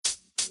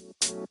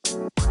Mic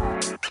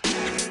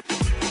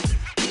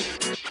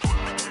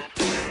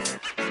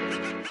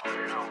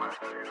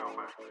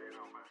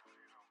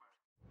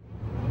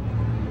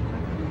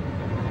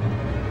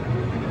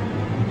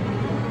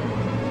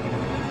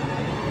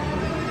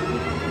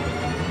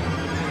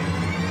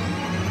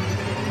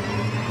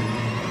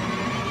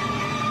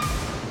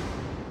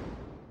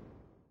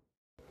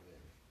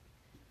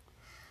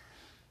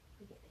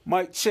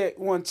check,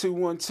 1 2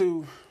 1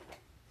 2.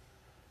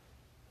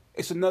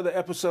 It's another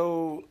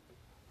episode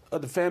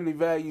of the Family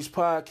Values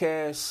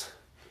Podcast.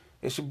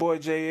 It's your boy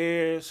Jay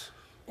Ayers.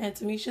 And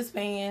Tamisha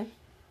Span.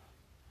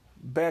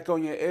 Back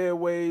on your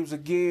airwaves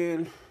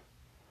again.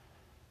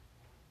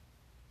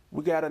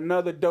 We got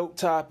another dope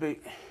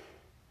topic.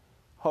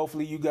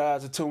 Hopefully you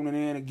guys are tuning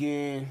in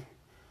again.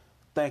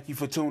 Thank you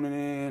for tuning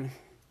in.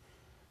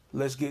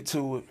 Let's get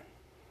to it.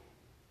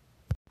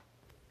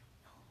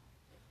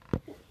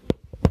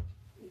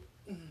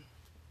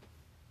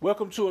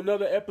 Welcome to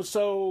another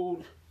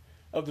episode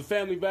of the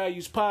Family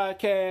Values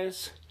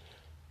Podcast.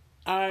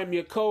 I'm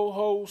your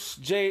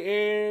co-host, Jay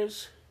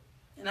Ayers.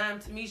 And I'm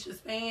Tamisha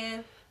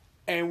Span.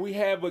 And we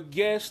have a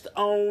guest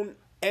on,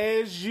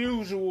 as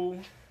usual.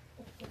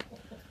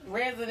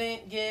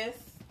 Resident guest.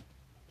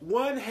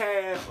 One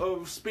half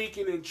of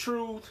Speaking in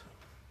Truth.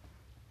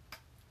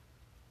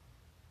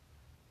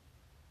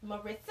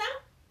 Marissa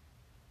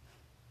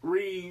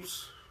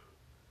Reeves.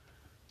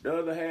 The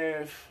other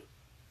half,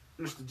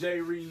 Mr. Jay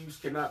Reeves,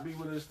 cannot be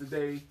with us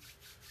today.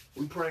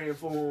 We praying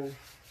for him.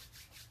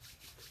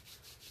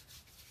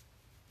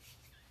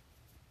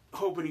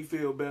 Hoping he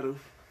feel better.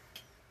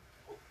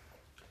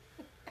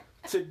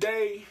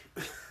 Today,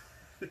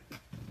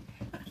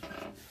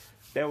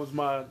 that was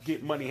my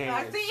get money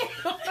hands. I see.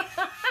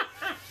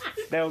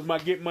 That was my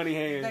get money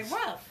hands. They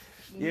rough.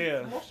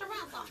 Yeah.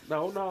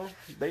 Moisturizer. No.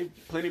 They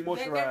plenty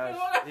moisturized.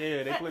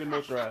 Yeah, they plenty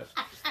moisturized.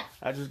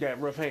 I just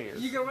got rough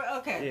hands. You go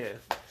okay.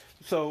 Yeah.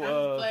 So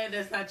I'm glad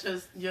that's not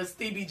just your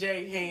Stevie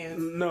J hands.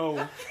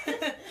 No.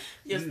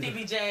 Your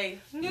Stevie J.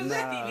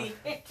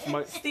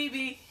 Nah.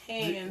 Stevie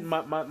hands.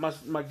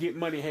 My get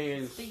money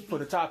hands Stevie. For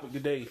the topic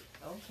today.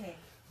 Okay.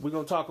 We're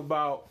gonna talk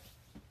about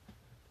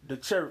the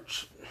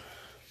church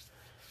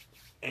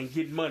and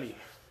get money.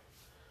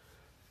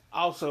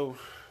 Also,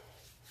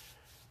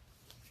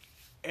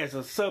 as a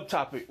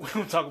subtopic, we're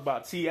gonna talk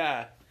about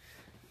T.I.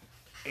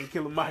 and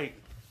Killer Mike.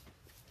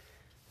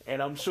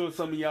 And I'm sure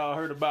some of y'all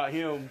heard about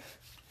him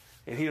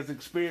and his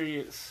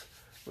experience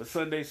with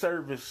Sunday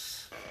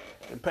service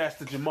and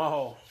Pastor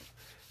Jamal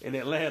in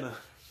Atlanta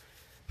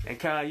and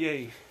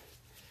Kanye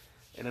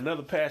and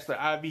another pastor,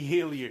 Ivy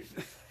Hilliard,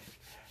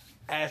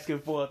 asking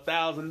for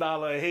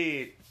 $1,000 a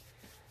head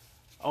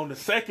on the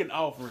second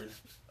offering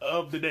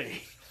of the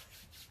day.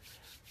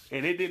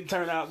 And it didn't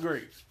turn out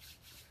great.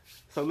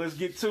 So let's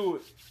get to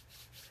it.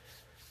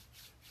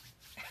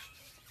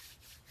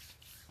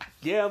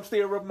 Yeah, I'm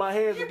still rubbing my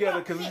hands together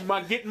because it's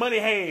my get money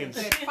hands.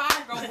 The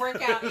fire gonna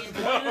break out in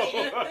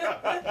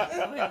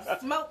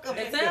smoke.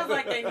 It sounds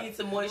like they need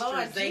some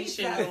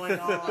moisturization going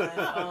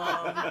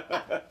on.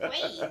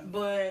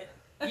 But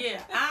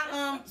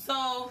yeah,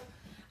 so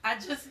I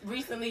just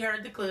recently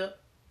heard the clip,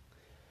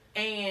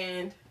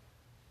 and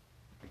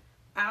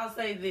I'll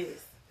say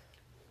this: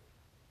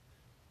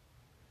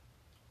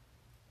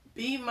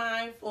 be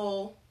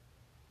mindful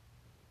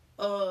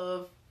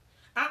of.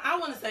 I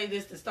want to say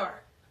this to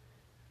start,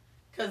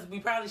 because we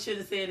probably should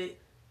have said it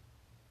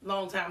a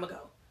long time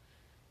ago.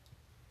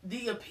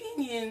 The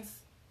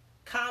opinions,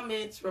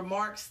 comments,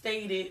 remarks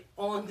stated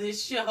on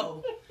this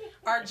show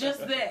are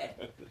just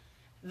that.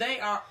 They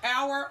are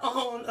our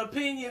own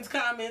opinions,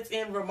 comments,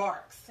 and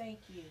remarks. Thank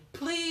you.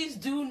 Please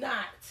do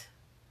not,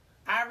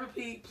 I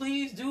repeat,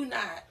 please do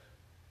not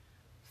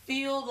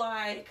feel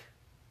like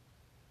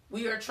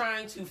we are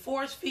trying to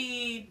force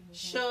feed,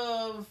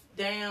 shove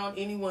down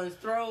anyone's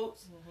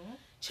throats,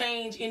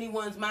 change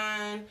anyone's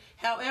mind.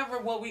 However,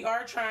 what we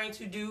are trying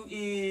to do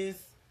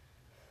is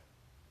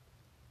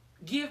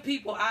give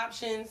people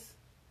options,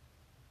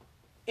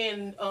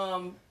 and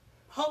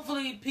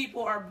hopefully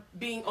people are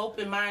being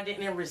open-minded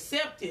and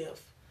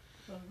receptive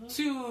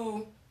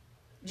to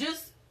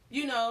just,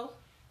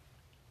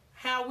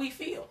 how we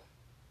feel.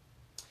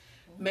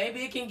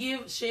 Maybe it can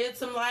shed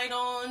some light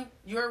on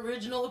your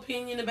original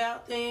opinion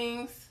about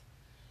things.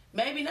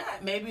 Maybe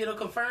not. Maybe it'll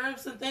confirm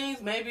some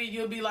things. Maybe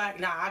you'll be like,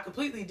 nah, I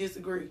completely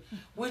disagree,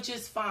 which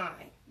is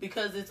fine,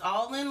 because it's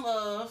all in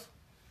love.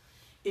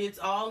 It's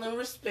all in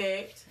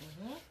respect.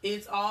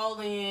 It's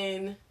all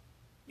in,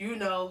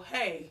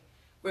 hey,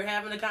 we're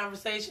having a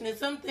conversation, and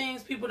some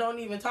things people don't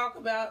even talk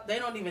about. They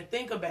don't even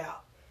think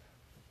about.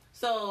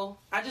 So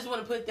I just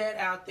want to put that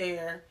out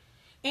there.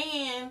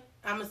 And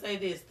I'm going to say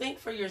this. Think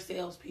for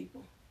yourselves,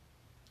 people.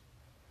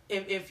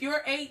 If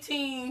you're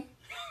 18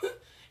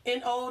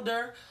 and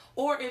older,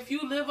 or if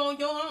you live on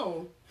your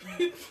own,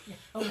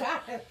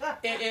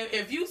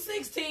 if you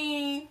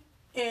 16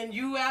 and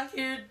you out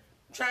here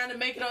trying to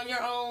make it on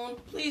your own,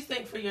 please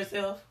think for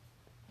yourself.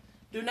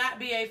 Do not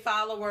be a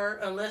follower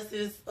unless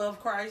it's of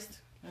Christ.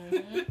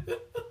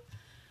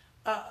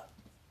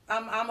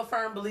 I'm a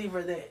firm believer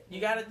of that.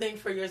 You got to think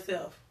for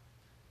yourself.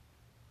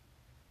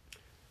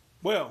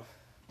 Well,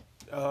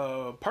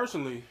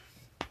 personally,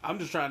 I'm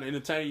just trying to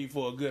entertain you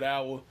for a good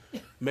hour,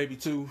 maybe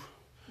 2.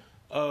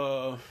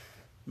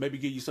 Maybe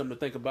give you something to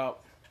think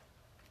about.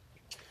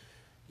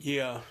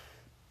 Yeah,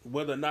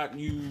 whether or not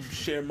you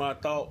share my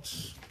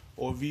thoughts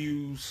or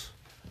views,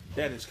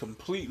 that is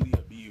completely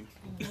up to you.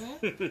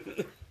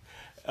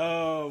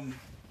 Mm-hmm.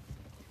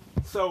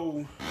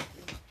 So,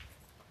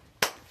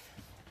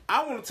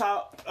 I want to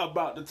talk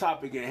about the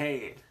topic at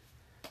hand.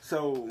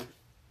 So,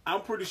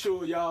 I'm pretty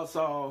sure y'all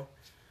saw,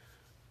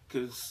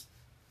 because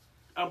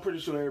I'm pretty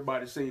sure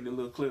everybody's seen the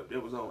little clip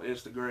that was on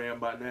Instagram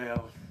by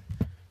now,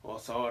 or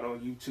saw it on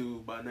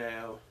YouTube by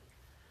now.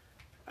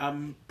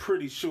 I'm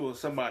pretty sure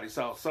somebody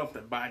saw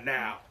something by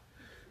now,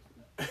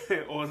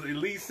 or at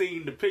least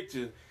seen the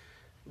picture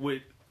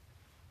with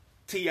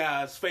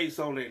T.I.'s face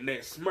on it and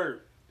that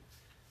smirk.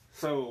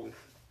 So,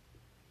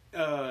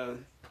 yeah,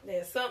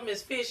 something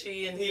is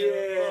fishy in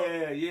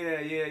here.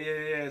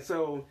 Yeah.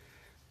 So,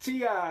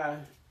 T.I.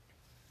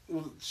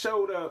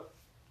 showed up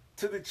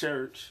to the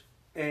church,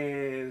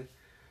 and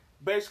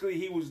basically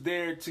he was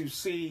there to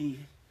see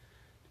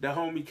the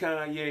homie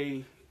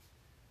Kanye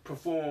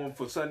perform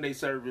for Sunday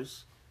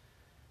service.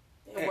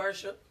 And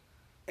worship.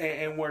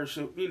 And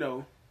worship, you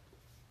know.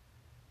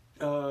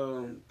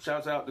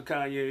 Shouts out to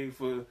Kanye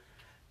for...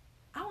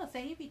 I would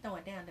say he be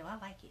throwing down though. I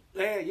like it.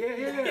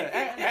 Yeah.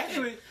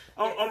 Actually,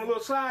 on a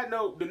little side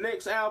note, the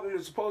next album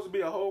is supposed to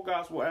be a whole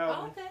gospel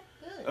album. Oh, okay,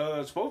 good.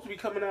 It's supposed to be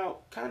coming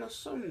out kind of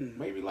soon,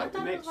 maybe like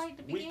the next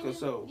week or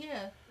so.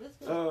 Yeah, that's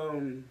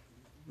good.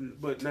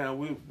 But now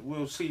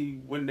we'll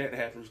see when that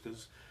happens,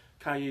 because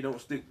Kanye don't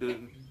stick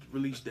to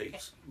release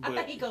dates. But, I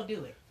think he gonna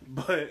do it.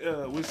 But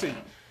we'll see.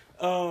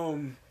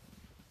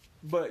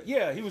 But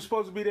yeah, he was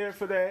supposed to be there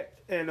for that,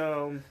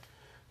 and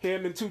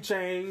him and 2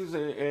 Chainz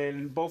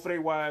and both of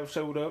their wives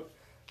showed up,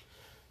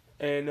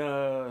 and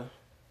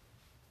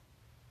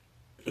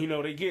you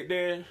know, they get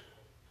there.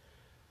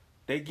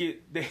 They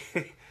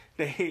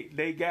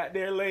got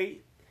there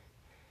late.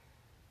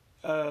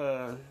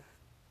 Kanye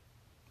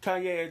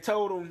had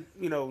told them,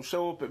 you know,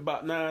 show up at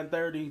about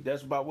 9:30.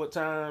 That's about what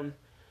time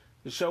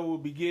the show will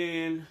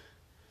begin.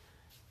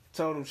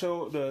 Told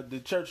them the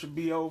church would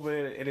be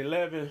over at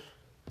 11.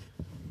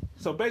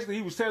 So basically,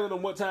 he was telling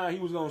them what time he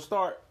was gonna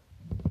start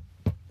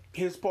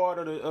his part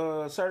of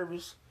the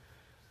service.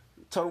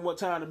 Told him what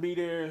time to be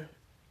there.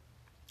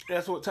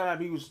 That's what time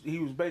he was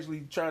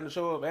basically trying to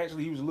show up.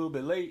 Actually, he was a little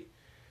bit late,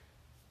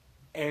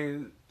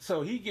 and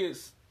so he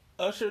gets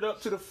ushered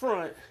up to the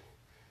front,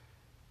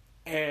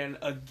 and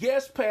a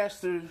guest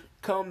pastor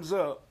comes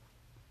up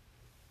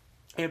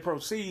and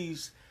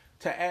proceeds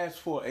to ask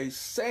for a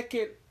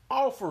second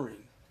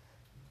offering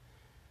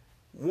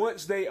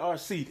once they are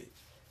seated.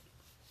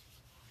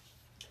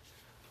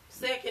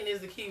 Second is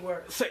the key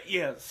word.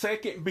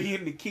 Second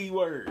being the key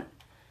word.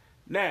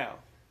 Now,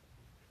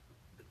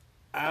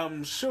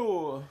 I'm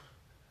sure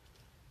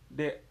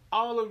that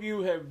all of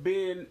you have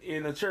been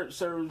in a church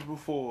service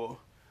before,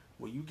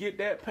 when you get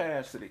that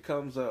pastor that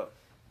comes up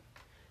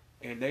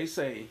and they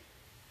say,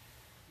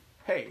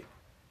 hey,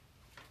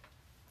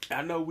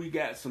 I know we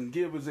got some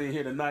givers in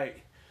here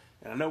tonight,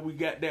 and I know we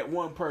got that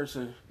one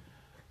person,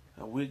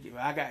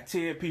 I got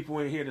 10 people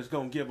in here that's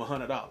going to give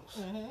 $100.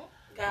 Mm-hmm.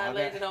 God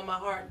laid it on my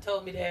heart and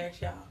told me to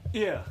ask y'all.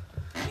 Yeah.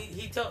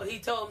 He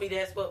told me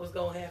that's what was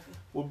going to happen.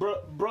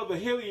 Well, Brother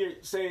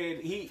Hilliard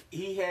said he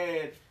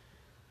had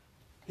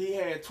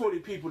 20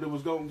 people that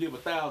was going to give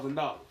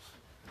 $1,000.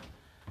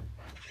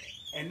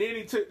 And then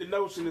he took the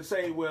notion to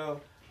say,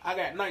 well, I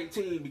got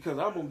 19 because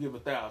I'm going to give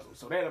 1,000.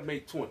 So that'll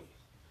make 20.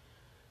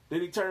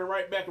 Then he turned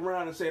right back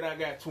around and said, I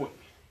got 20.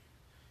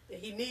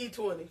 He need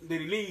 20.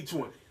 Then he need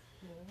 20.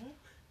 Mm-hmm.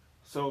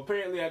 So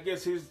apparently, I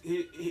guess his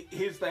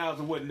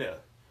 1,000 wasn't there.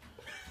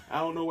 I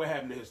don't know what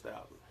happened to his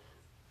 1,000.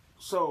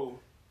 So,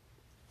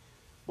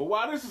 but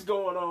while this is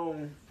going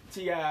on,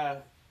 T.I.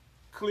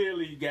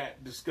 clearly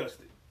got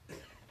disgusted.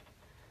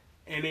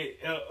 And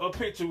a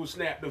picture was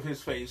snapped of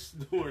his face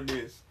during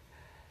this.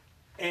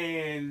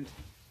 And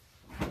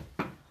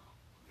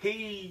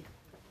he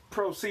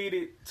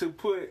proceeded to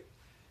put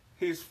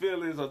his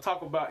feelings, or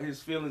talk about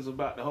his feelings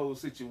about the whole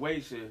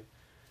situation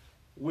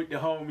with the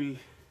homie.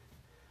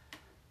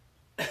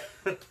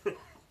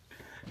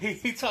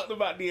 He talked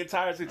about the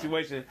entire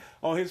situation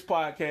on his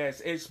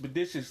podcast,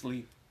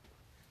 Expeditiously,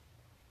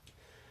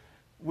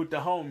 with the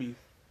homie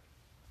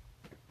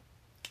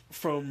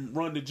from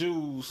Run the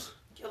Jewels,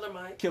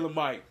 Killer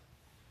Mike.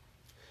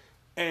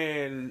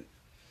 And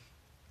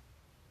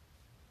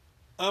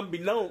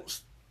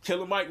unbeknownst,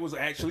 Killer Mike was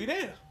actually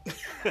there.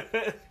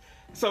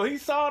 So he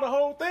saw the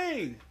whole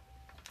thing.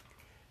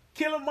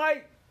 Killer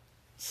Mike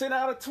sent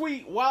out a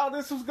tweet while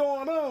this was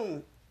going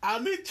on.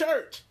 I'm in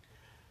church.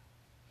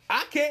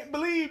 I can't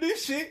believe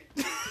this shit.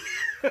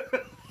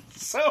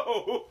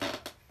 So,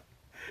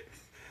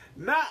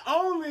 not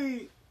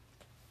only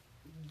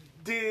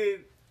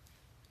did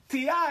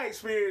T.I.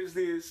 experience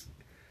this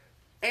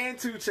and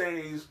 2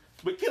 Chainz,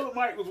 but Killer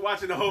Mike was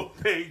watching the whole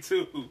thing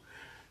too.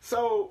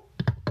 So,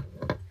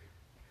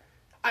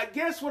 I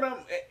guess what I'm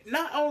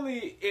not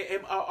only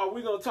are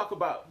we going to talk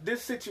about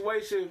this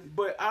situation,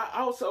 but I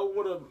also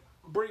want to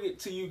bring it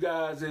to you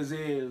guys as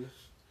in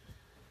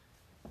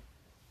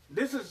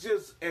this is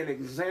just an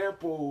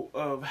example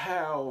of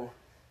how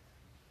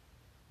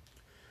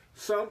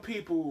some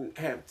people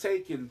have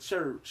taken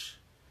church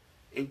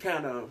and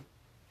kind of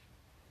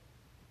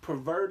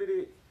perverted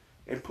it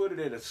and put it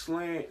at a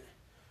slant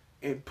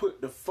and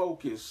put the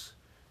focus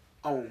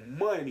on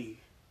money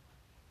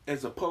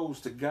as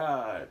opposed to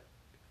God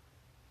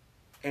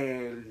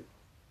and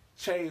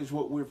change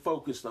what we're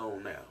focused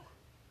on now.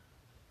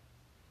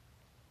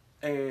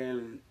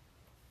 And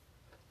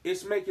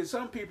it's making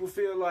some people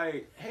feel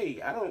like,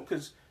 hey, I don't,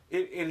 because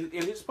in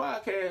his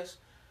podcast,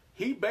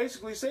 he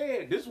basically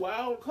said, this is why I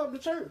don't come to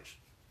church.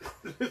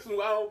 This is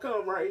why I don't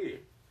come right here.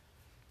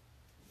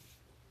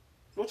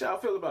 What y'all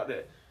feel about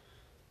that?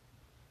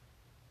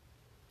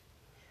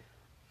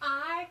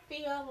 I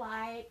feel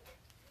like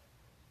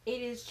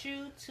it is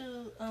true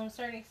to a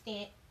certain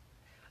extent.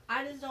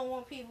 I just don't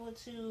want people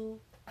to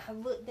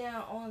look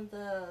down on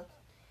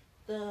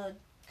the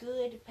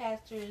good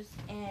pastors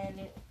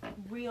and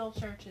real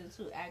churches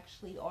who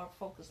actually are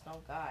focused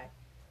on God.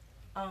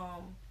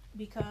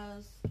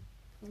 Because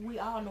we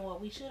all know,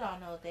 we should all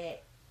know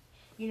that,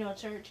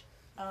 church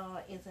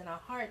is in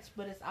our hearts,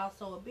 but it's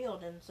also a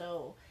building.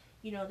 So,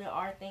 there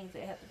are things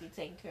that have to be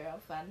taken care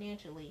of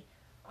financially.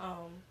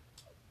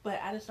 But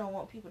I just don't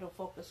want people to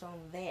focus on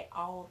that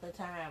all the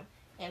time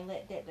and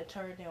let that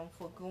deter them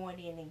for going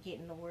in and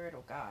getting the word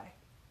of God.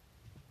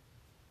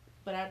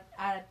 But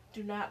I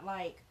do not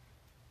like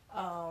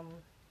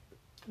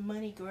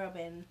money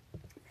grubbing,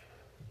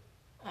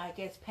 I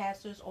guess,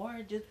 pastors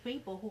or just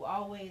people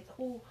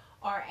who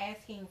are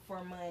asking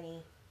for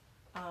money,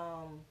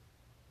 and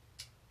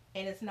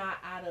it's not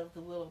out of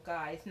the will of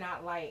God. It's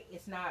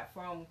not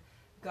from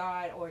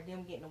God or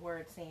them getting the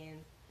word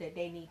saying that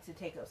they need to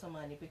take up some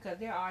money, because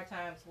there are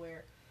times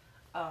where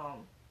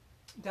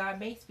God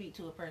may speak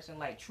to a person,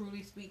 like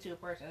truly speak to a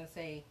person and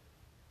say,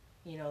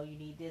 you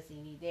need this and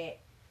you need that.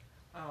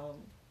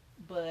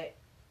 But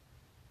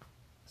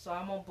so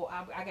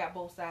I got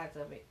both sides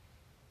of it.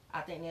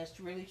 I think there's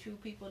really true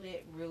people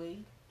that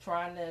really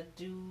trying to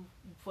do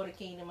for the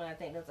kingdom, and I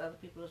think there's other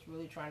people that's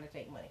really trying to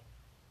take money.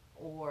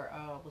 Or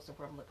what's the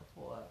word I'm looking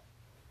for?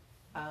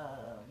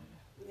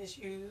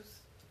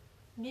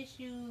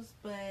 Misuse,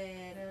 but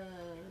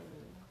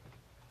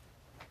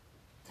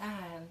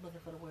I'm looking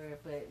for the word.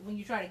 But when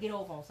you try to get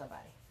over on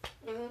somebody,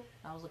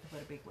 I was looking for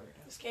the big word.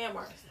 Scam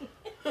artist.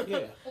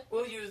 Yeah,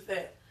 we'll use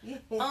that.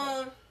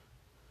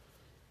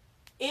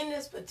 In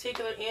this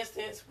particular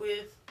instance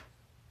with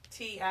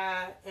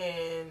T.I.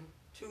 and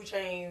 2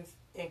 Chainz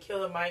and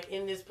Killer Mike,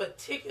 in this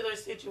particular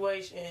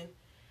situation,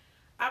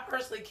 I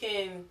personally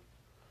can,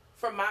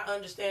 from my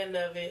understanding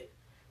of it,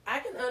 I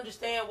can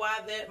understand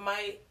why that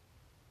might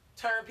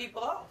turn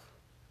people off.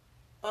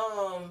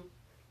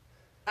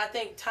 I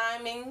think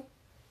timing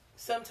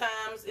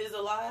sometimes is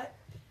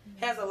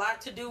has a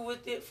lot to do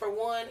with it, for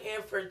one,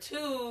 and for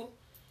two,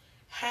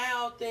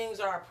 how things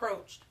are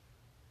approached.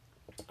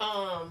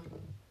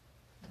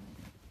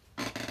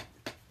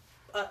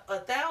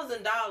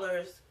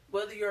 $1,000,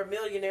 whether you're a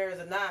millionaire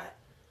or not,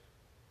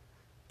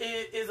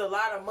 is a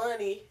lot of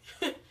money.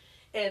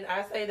 And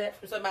I say that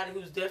from somebody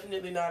who's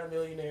definitely not a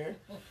millionaire,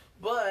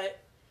 but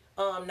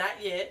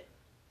not yet.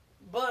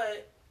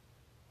 But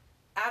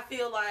I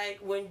feel like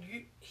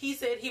he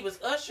said he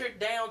was ushered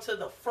down to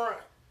the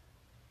front,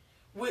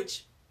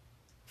 which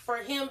for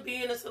him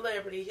being a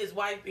celebrity, his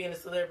wife being a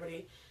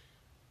celebrity,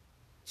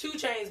 2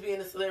 Chainz being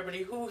a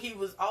celebrity, who he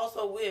was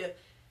also with,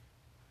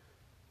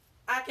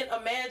 I can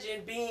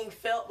imagine being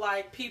felt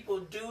like people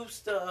do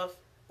stuff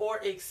or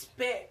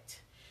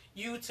expect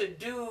you to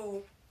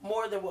do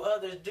more than what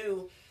others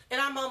do.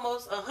 And I'm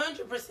almost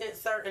 100%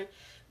 certain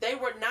they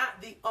were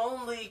not the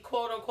only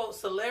quote-unquote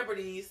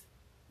celebrities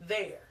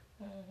there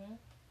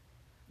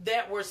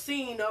that were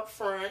seen up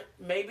front.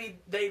 Maybe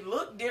they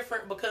looked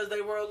different because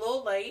they were a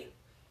little late.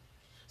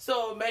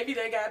 So maybe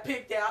they got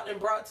picked out and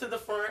brought to the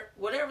front.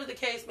 Whatever the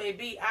case may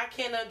be, I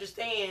can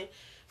understand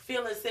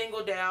feeling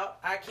singled out.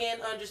 I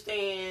can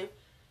understand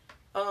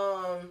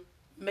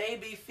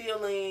maybe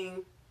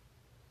feeling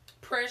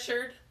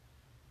pressured,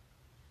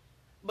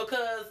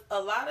 because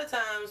a lot of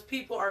times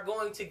people are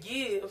going to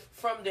give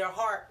from their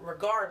heart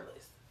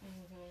regardless.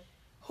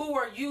 Who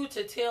are you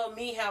to tell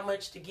me how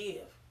much to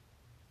give?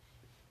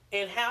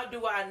 And how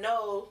do I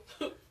know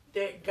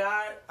that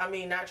God,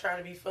 not trying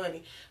to be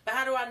funny, but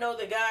how do I know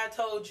that God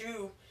told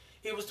you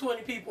it was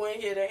 20 people in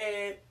here that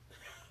had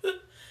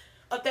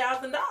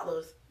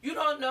 $1,000? You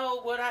don't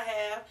know what I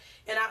have,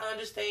 and I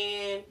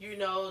understand,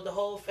 the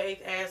whole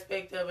faith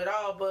aspect of it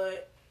all,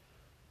 but,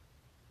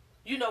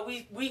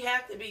 we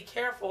have to be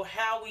careful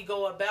how we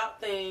go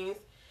about things,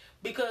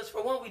 because,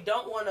 for one, we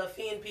don't want to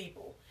offend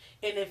people.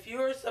 And if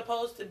you're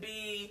supposed to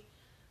be,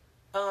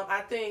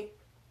 I think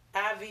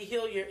I.V.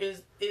 Hilliard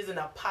is an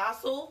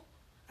apostle.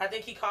 I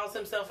think he calls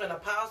himself an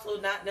apostle,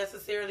 not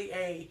necessarily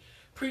a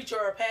preacher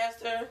or a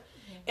pastor.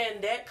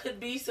 And that could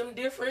be some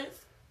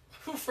difference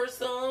for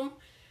some.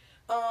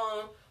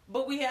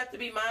 But we have to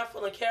be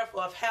mindful and careful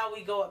of how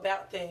we go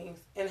about things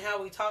and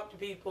how we talk to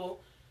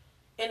people.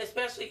 And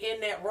especially in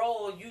that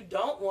role, you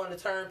don't want to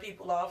turn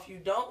people off. You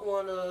don't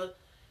want to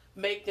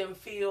make them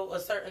feel a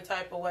certain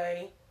type of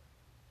way.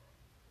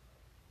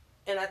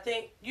 And I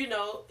think,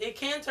 it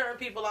can turn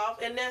people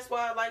off. And that's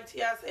why, like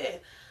T.I.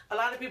 said, a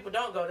lot of people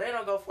don't go. They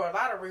don't go for a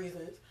lot of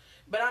reasons.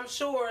 But I'm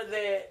sure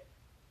that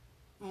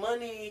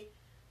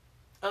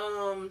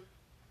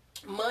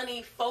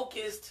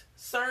money-focused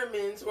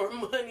sermons or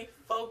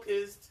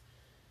money-focused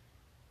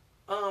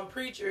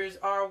preachers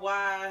are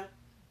why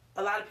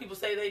a lot of people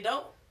say they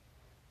don't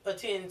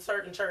attend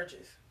certain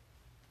churches,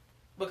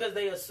 because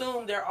they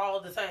assume they're all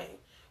the same,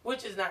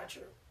 which is not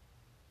true.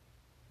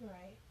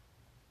 Right.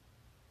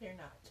 They're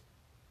not.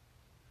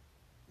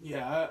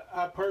 Yeah,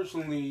 I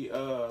personally,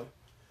 I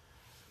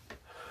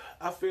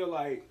feel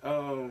like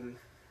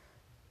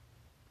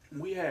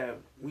we have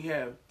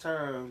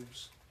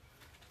times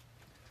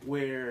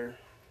where,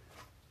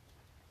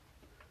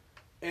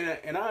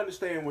 and I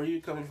understand where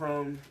you're coming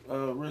from,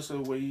 Rissa,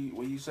 where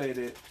you say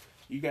that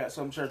you got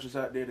some churches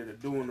out there that are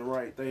doing the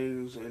right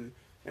things, and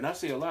I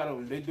see a lot of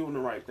them. They're doing the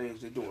right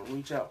things. They're doing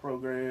reach out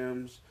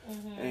programs,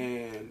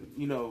 and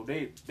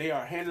they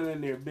are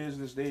handling their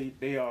business.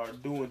 They are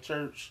doing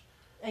church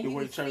and the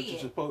way church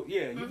is supposed.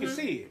 Yeah, you can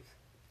see it,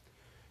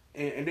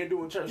 and they're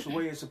doing church the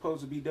way it's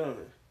supposed to be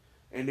done,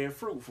 and they're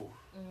fruitful,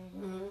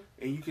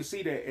 and you can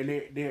see that, and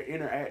they're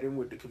interacting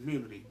with the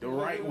community the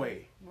right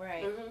way.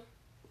 Right.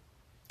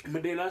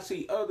 But then I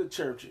see other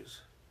churches,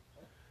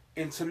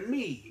 and to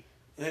me,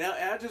 and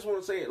I just want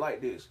to say it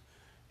like this,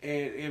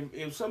 and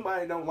if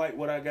somebody don't like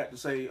what I got to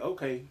say,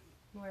 okay,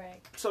 right,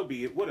 so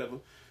be it, whatever.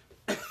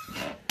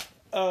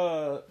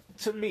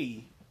 To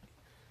me,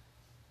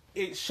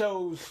 it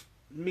shows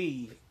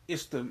me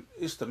it's the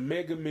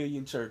mega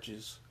million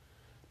churches.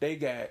 They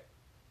got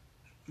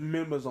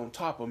members on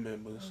top of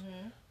members.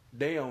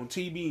 They on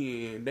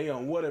TBN. They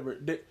on whatever.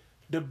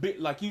 The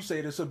bit, like you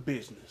said, it's a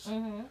business.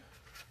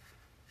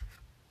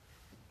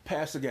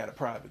 Pastor got a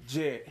private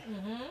jet.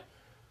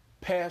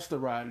 Pastor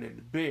riding in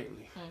the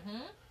Bentley.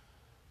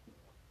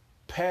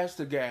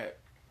 Pastor got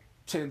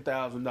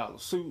 $10,000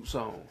 suits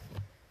on.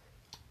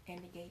 And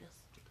the gators.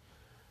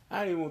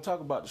 I ain't even want to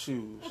talk about the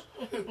shoes.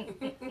 I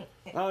don't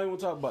even want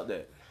to talk about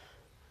that.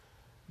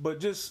 But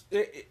just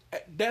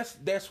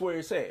that's where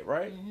it's at,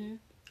 right?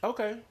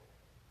 Okay.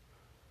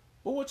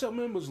 Well, what your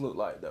members look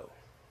like though?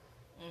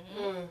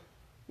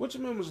 What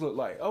your members look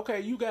like? Okay,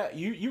 you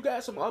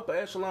got some upper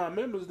echelon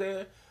members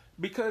there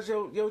because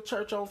your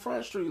church on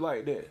Front Street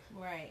like that.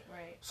 Right,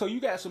 right. So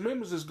you got some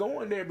members that's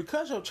going there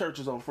because your church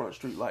is on Front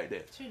Street like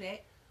that. True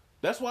that.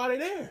 That's why they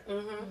there.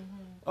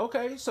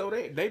 Okay, so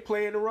they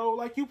playing the role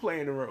like you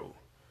playing the role.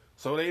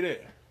 So they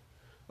there.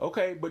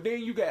 Okay, but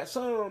then you got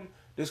some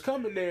that's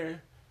coming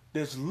there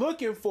that's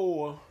looking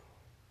for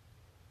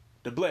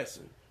the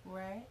blessing.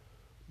 Right.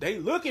 They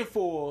looking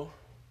for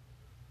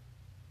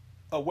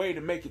a way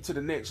to make it to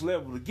the next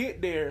level, to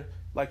get there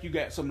like you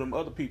got some of them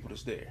other people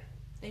that's there.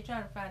 They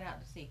trying to find out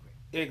the secret.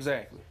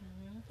 Exactly.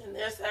 And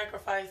they're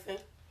sacrificing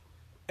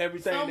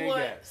everything they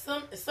got.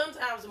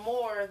 Sometimes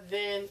more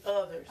than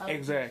others.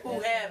 Exactly.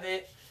 Who have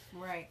it.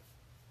 Right.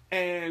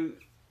 And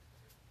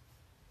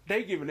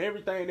they giving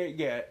everything they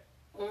got,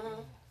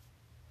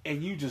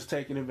 and you just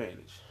taking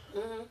advantage.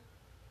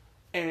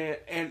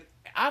 And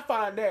I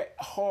find that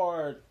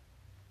hard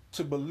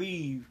to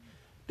believe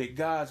that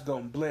God's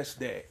gonna bless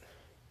that.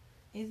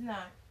 He's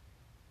not.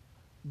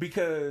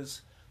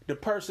 Because the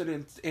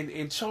person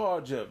in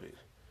charge of it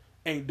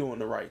ain't doing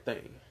the right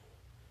thing.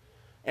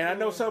 And I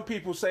know some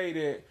people say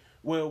that,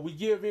 well, we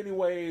give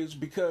anyways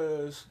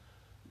because,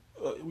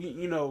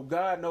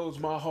 God knows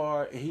my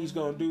heart and he's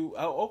going to do,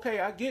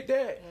 okay, I get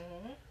that.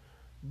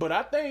 But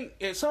I think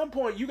at some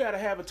point you got to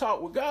have a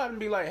talk with God and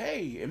be like,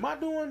 hey, am I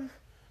giving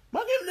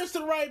this to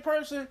the right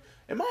person?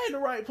 Am I in the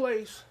right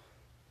place?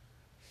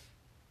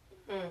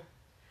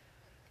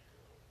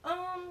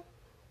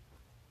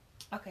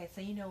 Okay,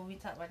 so when we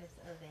talked about this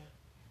the other day.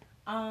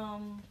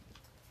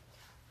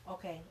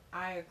 Okay,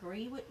 I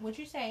agree with what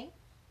you're saying.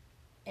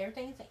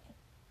 Everything you're saying.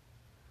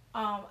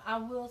 I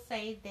will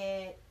say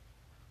that,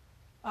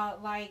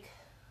 like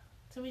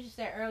Tamisha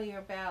said earlier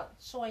about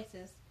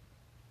choices.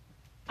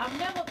 I'm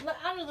just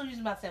gonna use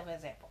myself as an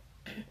example.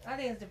 I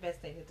think it's the best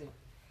thing to do.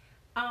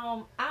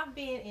 I've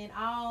been in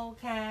all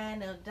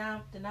kind of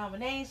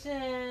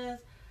denominations,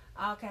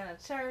 all kind of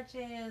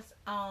churches.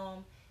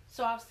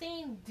 So I've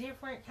seen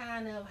different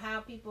kind of how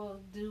people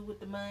do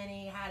with the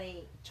money, how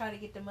they try to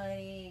get the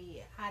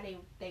money, how they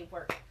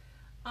work.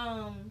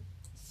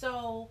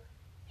 So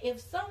if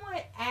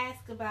someone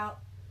asks about,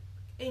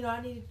 we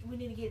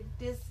need to get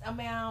this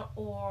amount,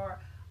 or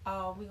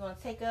we're going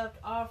to take up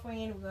the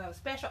offering, we're going to have a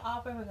special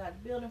offering, we're going to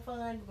have the building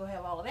fund, we're going to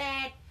have all of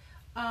that.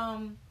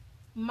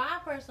 My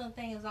personal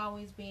thing has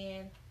always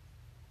been,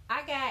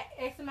 I got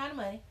X amount of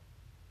money.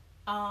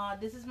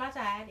 This is my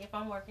tithe. If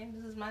I'm working,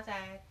 this is my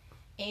tithe.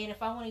 And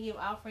if I want to give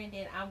offering,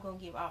 then I'm going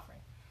to give offering.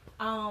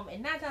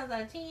 And 9 times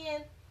out of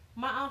 10,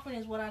 my offering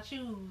is what I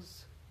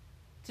choose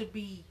to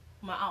be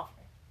my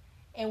offering.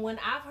 And when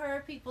I've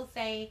heard people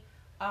say,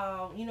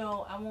 you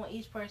know, I want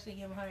each person to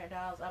give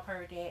 $100, I've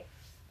heard that.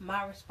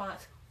 My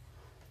response,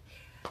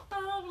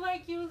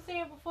 like you were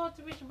saying before,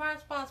 Tarisha, my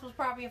response was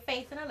probably a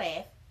face and a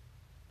laugh.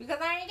 Because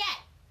I ain't got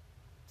it.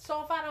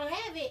 So if I don't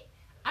have it,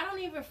 I don't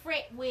even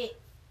fret with,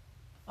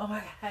 oh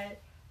my God,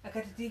 I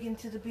got to dig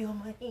into the bill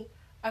money.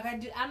 I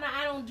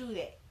don't do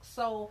that.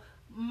 So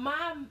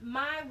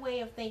my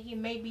way of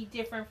thinking may be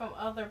different from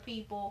other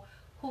people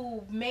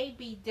who may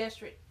be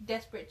desperate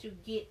to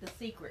get the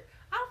secret.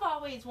 I've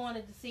always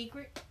wanted the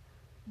secret,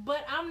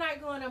 but I'm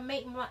not going to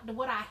make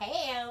what I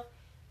have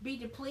be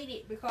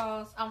depleted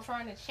because I'm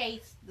trying to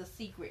chase the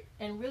secret.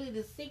 And really,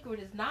 the secret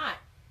is not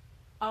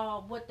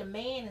what the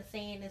man is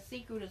saying. The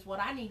secret is what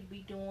I need to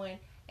be doing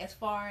as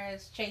far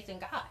as chasing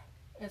God.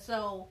 And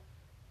so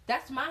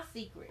that's my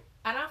secret.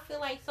 And I feel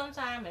like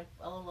sometimes, and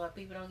oh Lord,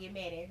 people don't get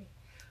mad at me,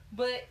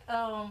 but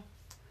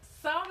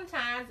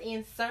sometimes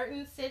in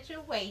certain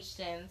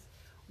situations,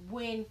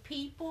 when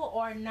people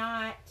are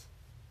not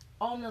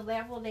on the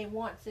level they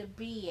want to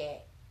be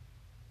at,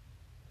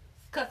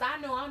 because I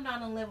know I'm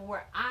not on the level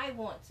where I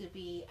want to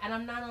be, and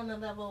I'm not on the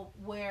level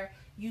where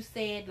you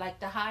said, like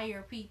the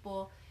higher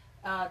people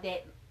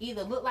that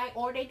either look like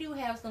or they do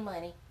have some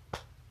money.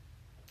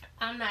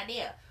 I'm not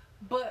there.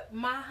 But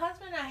my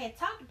husband and I had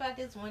talked about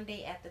this one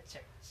day at the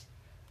church.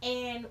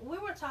 And we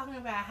were talking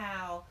about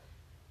how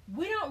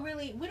we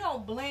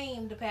don't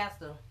blame the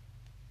pastor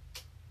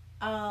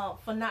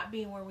for not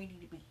being where we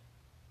need to be.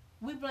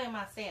 We blame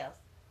ourselves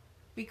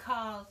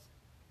because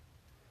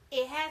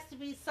it has to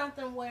be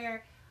something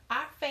where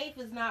our faith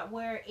is not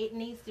where it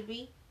needs to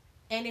be.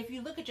 And if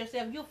you look at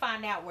yourself, you'll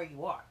find out where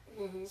you are.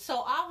 Mm-hmm.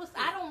 So I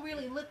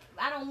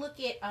don't look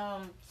at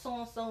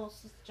so-and-so,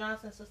 Sister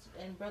Johnson, Sister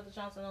and Brother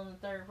Johnson on the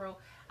third row.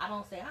 I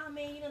don't say, oh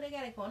man, you know, they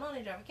got it going on,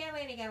 they drive a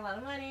Cadillac, they got a lot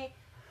of money.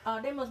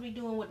 They must be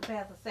doing what the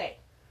pastor say.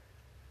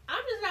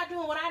 I'm just not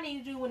doing what I need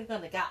to do when it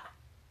comes to God.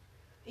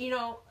 You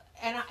know,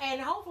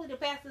 and hopefully the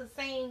pastor is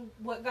saying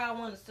what God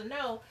wants us to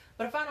know.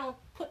 But if I don't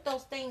put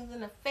those things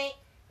in effect,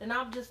 then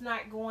I'm just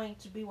not going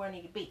to be where I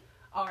need to be.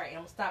 All right, I'm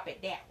going to stop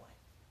at that one.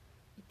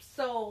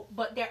 So,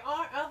 but there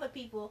are other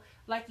people,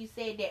 like you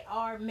said, that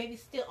are maybe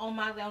still on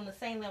the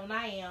same level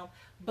I am,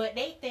 but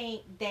they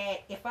think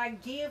that if I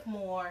give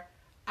more,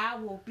 I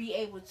will be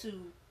able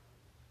to,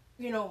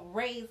 you know,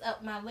 raise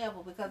up my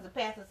level because the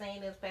pastor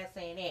saying this, pastor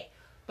saying that.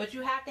 But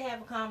you have to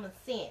have a common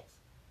sense.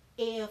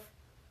 If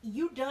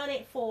you done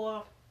it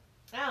for,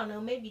 I don't know,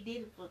 maybe you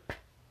did it for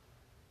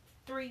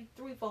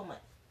 4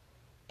 months,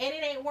 and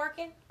it ain't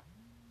working,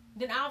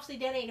 then obviously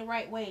that ain't the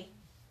right way.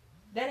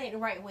 That ain't the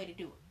right way to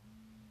do it.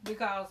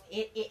 Because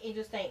it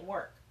just ain't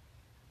work.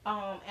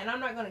 And I'm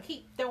not gonna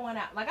keep throwing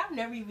out, like I've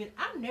never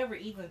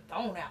even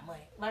thrown out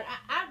money. Like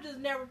I've just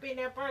never been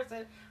that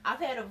person. I've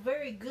had a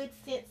very good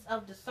sense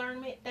of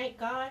discernment, thank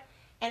God.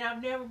 And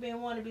I've never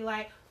been one to be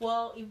like,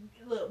 well,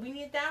 look, we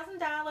need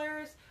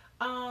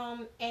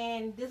 $1,000,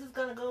 and this is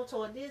gonna go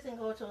toward this and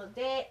go toward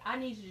that. I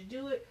need you to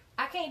do it.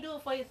 I can't do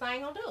it for you, so I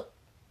ain't gonna do it.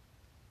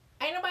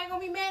 Ain't nobody gonna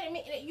be mad at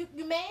me.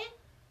 You mad?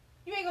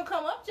 You ain't gonna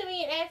come up to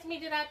me and ask me,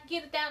 did I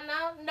get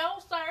 $1,000? No,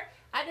 sir.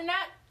 I did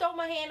not throw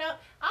my hand up.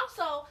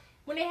 Also,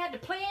 when they had the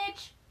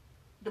pledge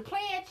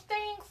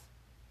things,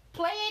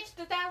 pledge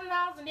the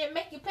 $1,000 and then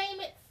make your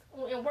payments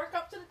and work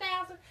up to the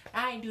 $1,000,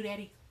 I ain't do that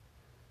either.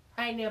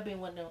 I ain't never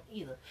been one of them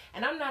either.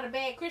 And I'm not a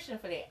bad Christian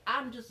for that.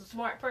 I'm just a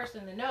smart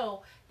person to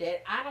know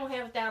that I don't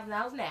have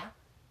 $1,000 now.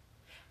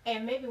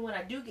 And maybe when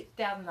I do get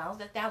 $1,000,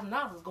 that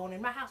 $1,000 is going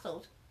in my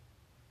household.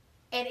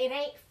 And it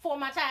ain't for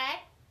my tithe.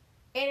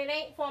 And it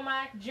ain't for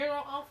my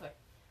general offering.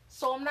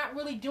 So I'm not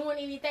really doing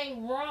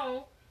anything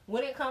wrong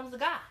when it comes to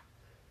God.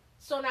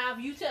 So now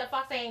if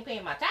I say I ain't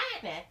paying my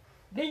tithe now,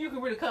 then you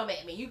can really come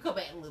at me. You can come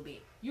at me a little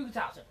bit. You can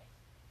talk to me.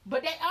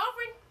 But that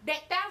offering,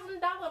 that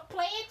 $1,000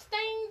 pledge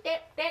thing,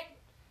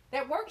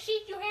 that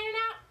worksheet you handing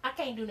out, I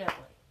can't do nothing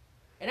with it.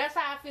 And that's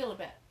how I feel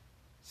about it.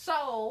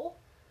 So,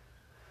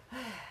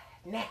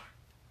 now,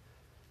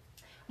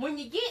 when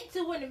you get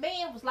to when the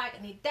man was like,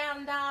 I need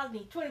 $1,000,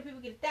 need 20 people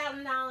get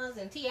 $1,000,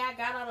 and T.I.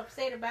 got all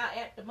upset about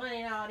the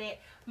money and all that,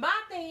 my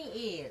thing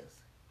is,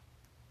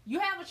 you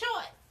have a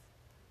choice.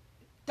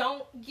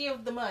 Don't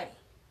give the money.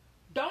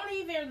 Don't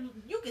even,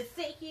 you can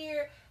sit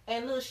here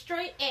and look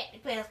straight at the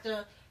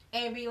pastor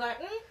and be like,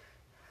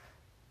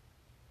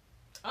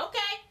 okay.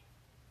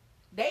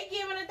 They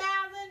giving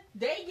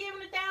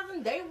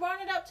 $1,000, they run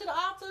it up to the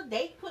altar,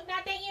 they putting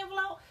out their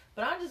envelope,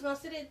 but I'm just going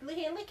to sit here and look at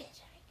you.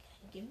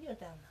 I ain't giving you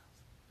 $1,000.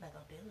 I'm not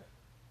going to do it.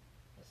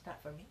 It's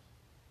not for me.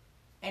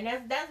 And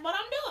that's what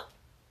I'm doing.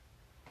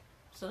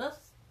 So that's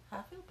how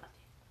I feel about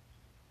it.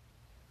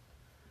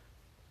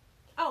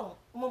 Oh,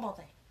 one more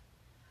thing.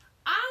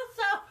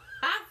 Also,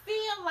 I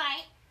feel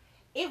like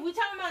if we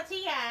talking about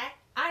T.I.,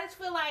 I just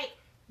feel like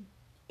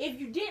if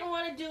you didn't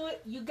want to do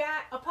it, you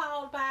got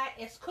appalled by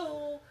it, it's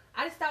cool.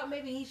 I just thought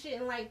maybe he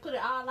shouldn't like put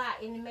it all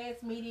out in the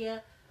mass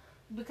media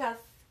because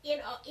in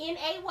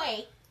a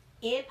way,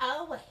 it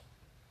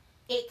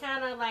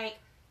kind of like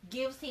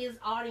gives his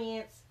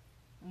audience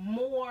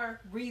more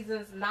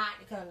reasons not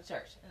to come to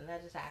church. And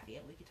that's just how I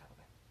feel. We can talk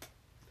about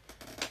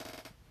it.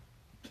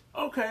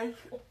 Okay.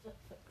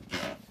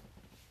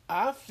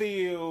 I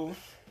feel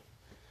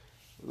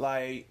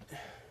like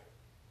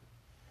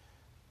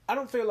I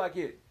don't feel like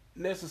it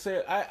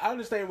necessarily. I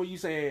understand what you're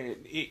saying.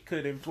 It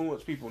could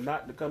influence people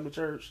not to come to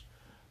church,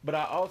 but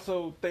I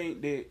also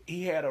think that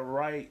he had a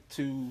right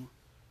to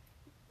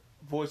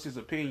voice his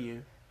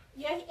opinion.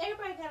 Yeah,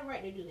 everybody got a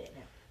right to do that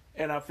now.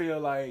 And I feel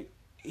like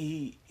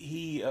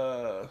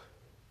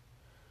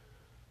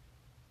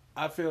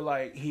I feel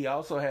like he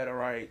also had a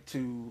right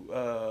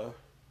to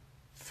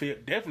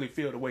definitely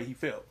feel the way he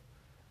felt.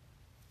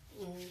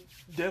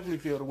 Definitely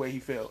feel the way he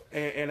felt,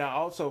 and I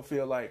also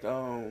feel like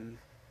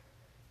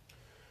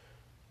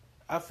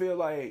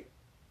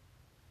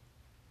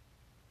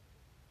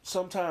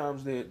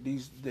sometimes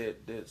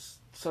that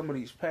some of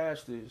these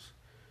pastors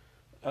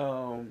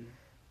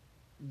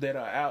that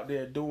are out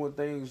there doing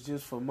things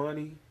just for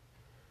money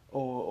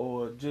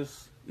or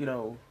just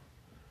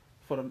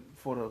for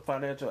the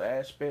financial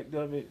aspect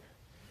of it,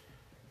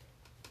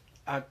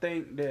 I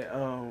think that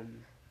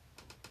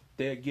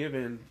they're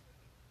given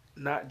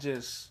not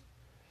just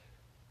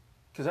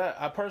because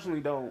I personally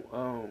don't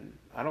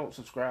I don't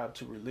subscribe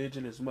to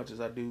religion as much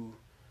as I do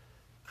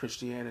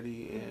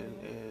Christianity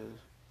and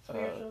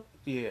Spiritual?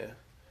 Yeah,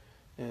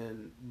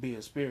 and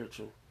being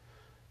spiritual,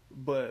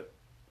 but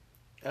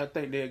I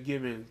think they're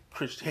giving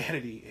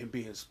Christianity and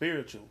being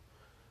spiritual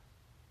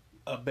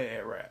a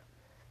bad rap.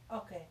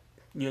 Okay.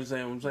 You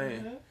understand what I'm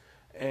saying?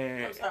 Mm-hmm.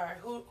 And I'm sorry.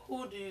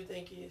 Who do you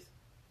think is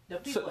The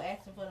people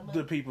asking for the money.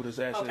 the people that's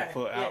asking Okay,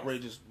 for yes.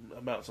 outrageous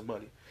amounts of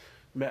money,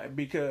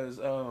 because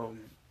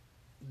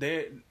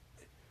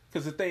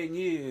because the thing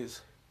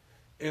is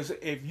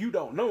if you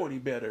don't know any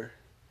better,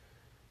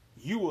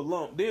 you will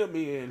lump them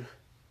in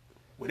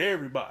with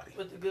everybody.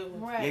 with the good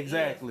ones? Right.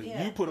 Exactly.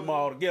 yeah. You put them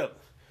all together,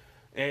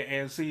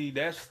 and see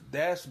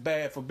that's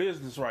bad for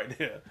business right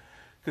there,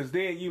 because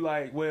then you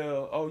like,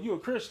 well, oh, you a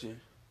Christian.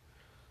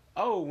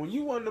 Oh, when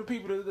you one of them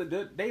people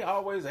that they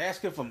always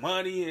asking for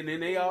money and then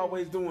they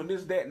always doing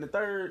this, that, and the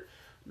third.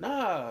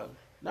 Nah,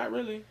 not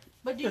really.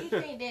 But do you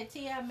think that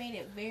T.I. made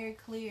it very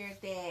clear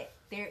that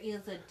there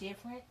is a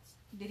difference?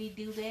 Did he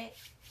do that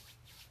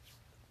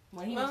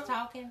when he was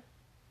talking?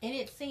 And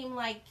it seemed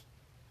like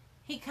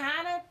he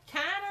kind of.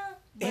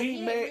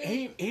 He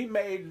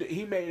made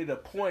it a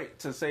point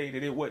to say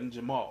that it wasn't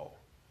Jamal.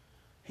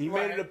 He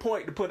made it a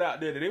point to put out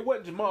there that it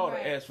wasn't Jamal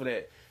to ask for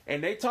that.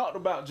 And they talked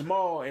about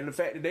Jamal and the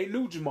fact that they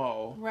knew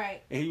Jamal.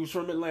 Right. And he was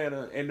from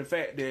Atlanta, and the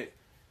fact that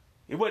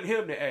it wasn't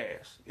him that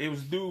asked. It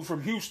was a dude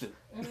from Houston.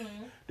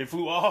 Mm-hmm. They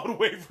flew all the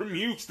way from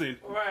Houston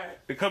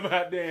Right. to come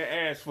out there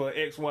and ask for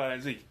X, Y,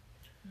 and Z.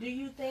 Do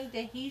you think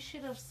that he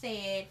should have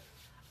said,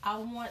 I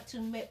want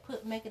to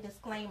make a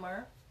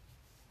disclaimer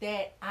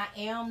that I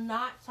am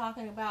not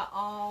talking about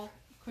all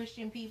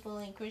Christian people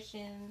and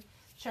Christian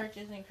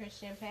churches and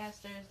Christian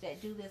pastors that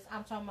do this.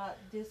 I'm talking about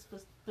this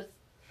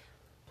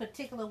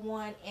particular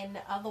one and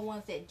the other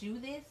ones that do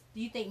this.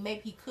 Do you think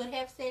maybe he could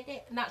have said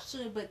that? Not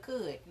should, but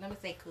could. Let me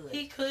say could.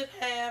 He could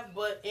have,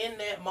 but in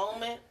that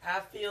moment, I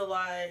feel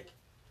like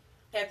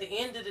at the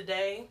end of the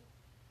day,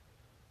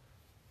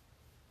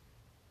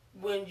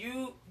 when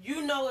you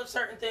know if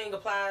certain thing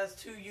applies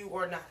to you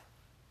or not.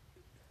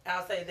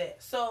 I'll say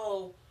that.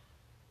 So,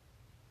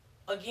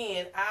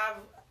 again, I've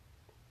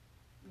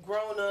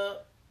grown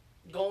up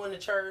going to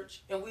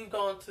church, and we've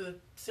gone to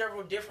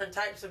several different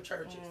types of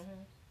churches.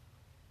 Mm-hmm.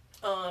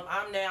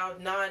 I'm now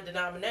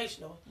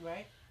non-denominational.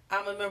 Right.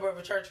 I'm a member of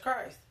a Church of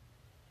Christ.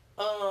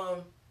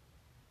 I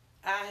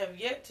have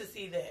yet to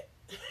see that.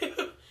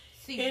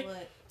 See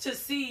what? To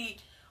see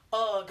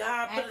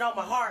God put it on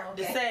my heart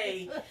to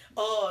say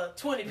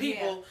 20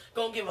 people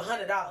gonna give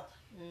 $100. Mm-hmm.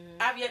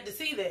 I've yet to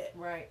see that.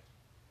 Right.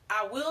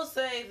 I will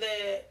say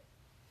that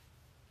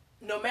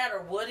no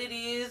matter what it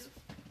is,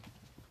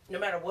 no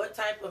matter what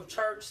type of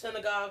church,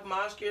 synagogue,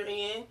 mosque you're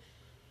in,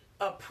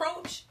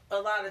 approach a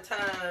lot of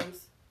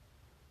times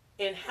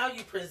in how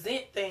you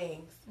present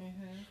things.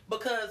 Mm-hmm.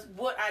 Because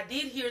what I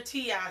did hear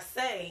T.I.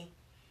 say,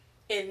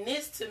 and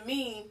this to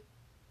me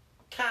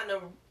kind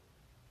of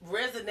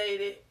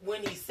resonated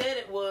when he said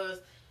it,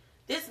 was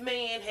this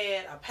man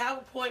had a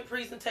PowerPoint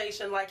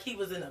presentation like he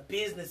was in a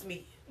business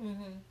meeting.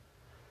 Mm-hmm.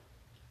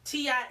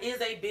 T.I.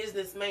 is a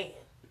businessman.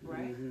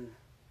 Right. Mm-hmm.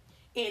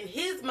 In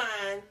his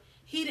mind,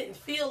 he didn't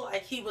feel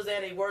like he was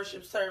at a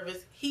worship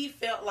service. He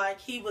felt like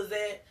he was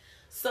at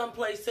some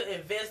place to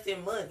invest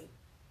in money.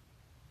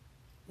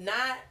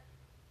 Not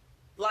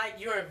like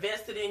you're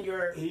invested in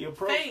your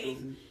faith.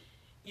 Him.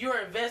 You're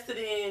invested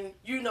in,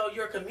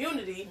 your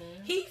community.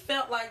 Mm-hmm. He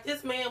felt like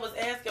this man was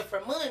asking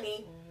for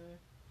money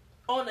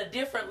on a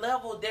different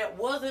level that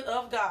wasn't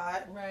of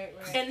God. Right.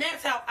 And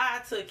that's how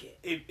I took it.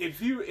 If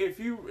you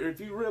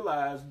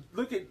realize,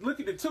 look at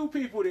the two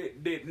people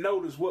that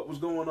noticed what was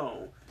going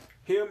on,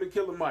 him and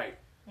Killer Mike.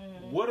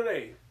 Mm-hmm. What are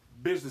they?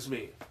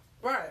 Businessmen.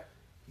 Right.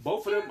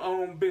 Both of them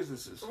own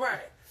businesses.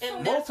 Right.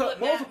 And that's what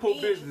that multiple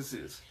means.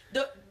 businesses.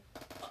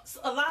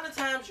 A lot of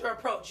times your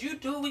approach,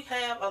 we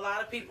have a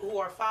lot of people who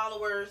are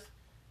followers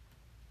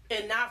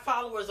and not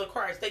followers of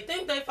Christ. They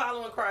think they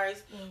following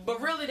Christ,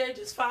 but really they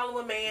just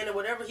following man and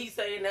whatever he's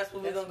saying, that's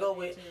what we're going to go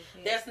with.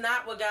 That's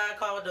not what God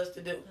called us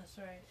to do. That's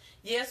right.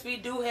 Yes, we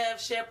do have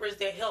shepherds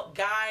that help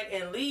guide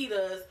and lead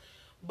us,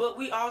 but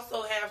we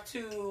also have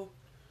to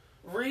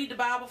read the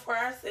Bible for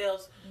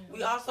ourselves.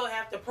 We also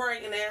have to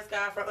pray and ask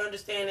God for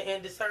understanding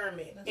and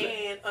discernment.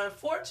 And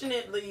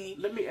unfortunately,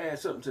 let me add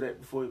something to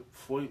that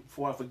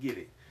before I forget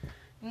it.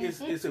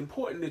 It's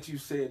important that you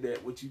said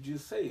that, what you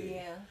just said.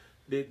 Yeah.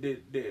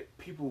 That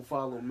people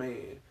follow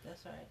man.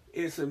 That's right.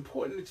 It's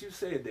important that you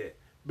said that,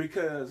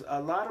 because a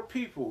lot of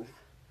people,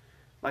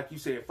 like you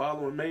said,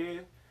 following man,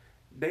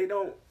 they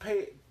don't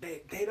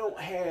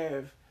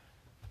have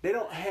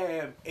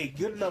a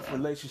good enough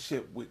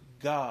relationship with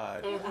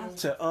God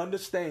to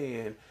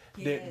understand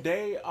that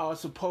they are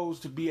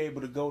supposed to be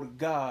able to go to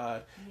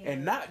God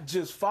and not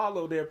just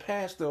follow their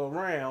pastor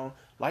around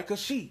like a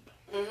sheep.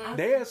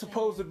 They're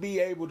supposed to be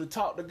able to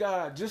talk to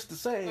God just the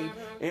same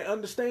and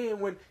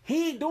understand when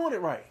he ain't doing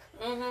it right.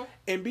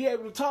 And be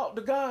able to talk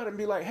to God and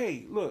be like,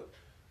 hey, look,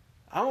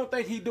 I don't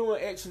think he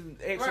doing X and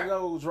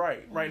O's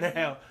right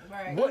now.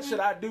 Right. What should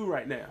I do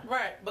right now?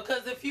 right,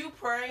 because if you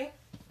pray,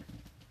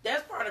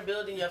 that's part of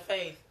building your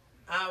faith.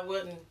 I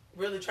wasn't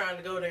really trying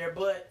to go there,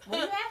 but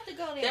Well, you have to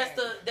go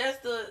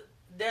there.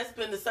 that's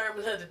been the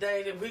sermon of the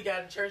day that we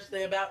got in church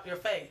today about your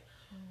faith.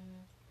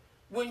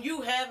 When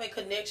you have a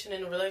connection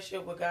in a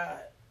relationship with God,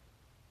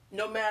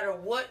 no matter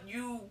what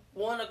you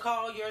want to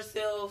call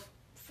yourself,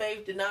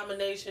 faith,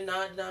 denomination,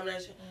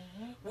 non-denomination,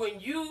 when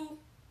you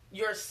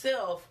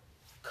yourself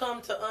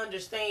come to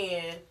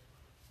understand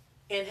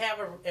and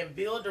and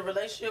build a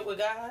relationship with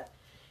God,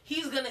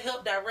 he's going to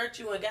help direct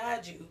you and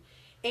guide you.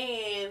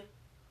 And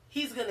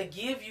he's going to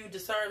give you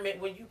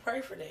discernment when you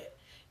pray for that.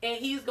 And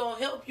he's going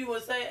to help you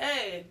and say,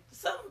 hey,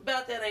 something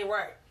about that ain't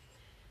right.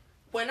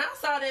 When I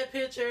saw that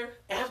picture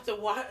after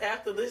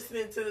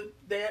listening to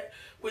that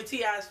with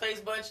T.I.'s face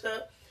bunched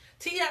up,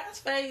 T.I.'s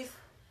face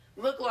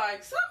looked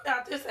like something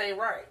about this ain't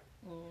right.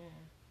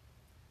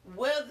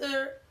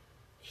 Whether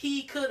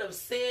he could have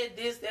said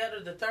this, that,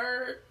 or the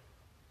third,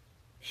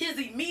 his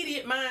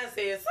immediate mind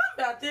said something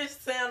about this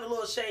sound a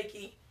little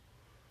shaky.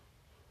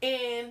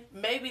 And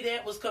maybe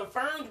that was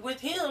confirmed with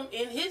him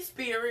in his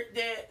spirit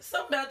that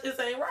something about this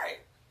ain't right.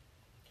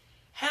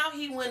 How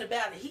he went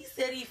about it. He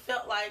said he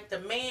felt like the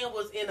man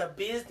was in a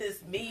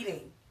business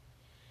meeting.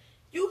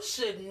 You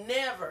should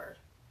never,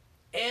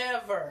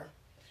 ever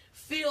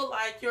feel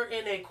like you're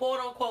in a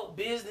quote-unquote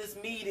business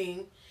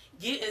meeting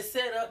getting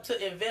set up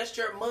to invest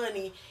your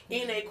money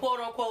in a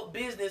quote-unquote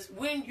business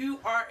when you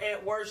are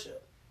at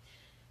worship.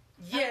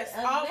 Yes,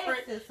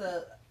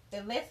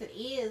 Unless it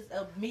is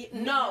a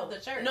meeting no, of the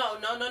church. No.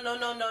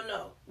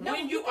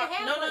 When you can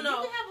have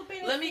a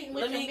business meeting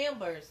with your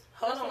members.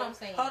 That's what I'm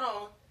saying. Hold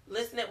on.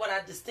 Listen to what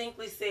I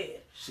distinctly said.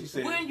 She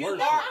said when you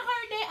worship. I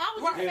heard that.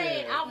 I was just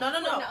saying. I was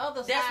putting the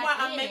other That's side why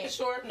I'm in making it.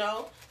 sure.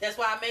 No, that's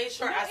why I made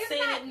sure I said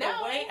it the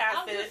way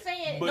I said just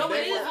saying. But no,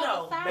 they it is were-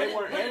 no. They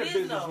weren't But at a it is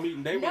business no.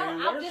 meeting. They were in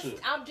worship.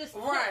 I'm just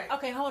Right.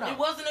 Okay, hold on. It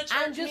wasn't a church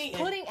I'm just meeting.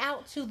 putting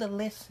out to the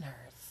listeners.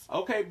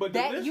 Okay, but the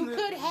That listeners, you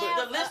could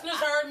have. The listeners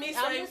heard me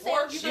I'm say just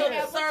saying you could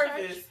have worship a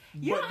service. church.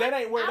 but that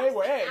ain't where they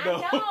were at,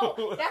 though. I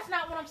know. That's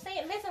not what I'm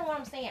saying. Listen to what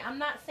I'm saying. I'm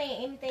not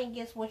saying anything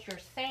against what you're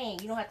saying.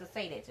 You don't have to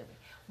say that to me.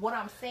 What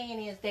I'm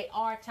saying is there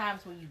are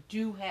times when you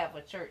do have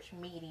a church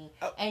meeting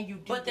and you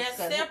do But that's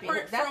discuss it.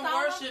 separate That's from all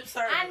worship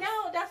service. I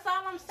know. That's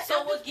all I'm saying.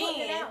 So I'm just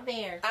putting it again, out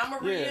there. I'm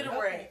going to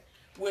reiterate. Okay.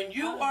 When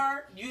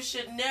you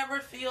should never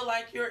feel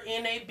like you're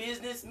in a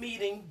business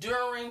meeting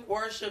during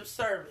worship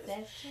service.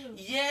 That's true.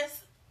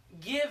 Yes,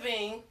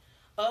 giving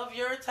of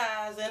your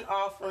tithes and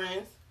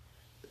offerings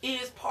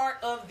is part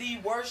of the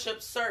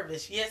worship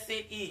service. Yes,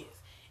 it is.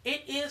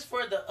 It is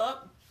for the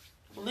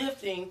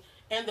uplifting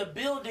and the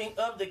building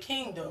of the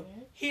kingdom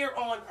here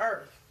on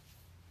earth.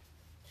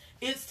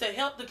 It's to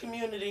help the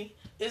community.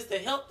 It's to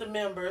help the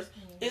members.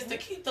 It's to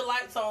keep the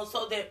lights on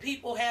so that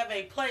people have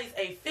a place,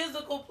 a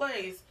physical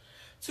place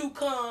to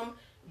come,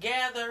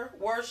 gather,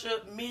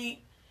 worship,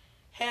 meet,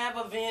 have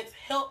events,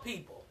 help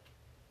people.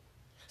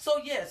 So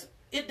yes,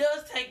 it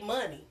does take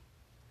money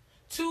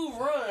to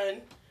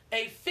run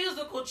a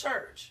physical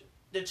church.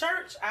 The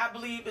church, I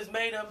believe, is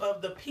made up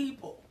of the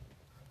people.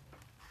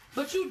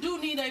 But you do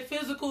need a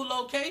physical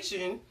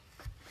location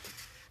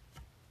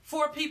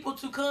for people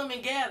to come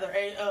and gather.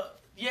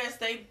 Yes,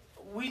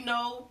 we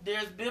know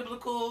there's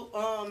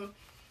biblical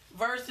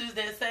verses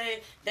that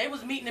say they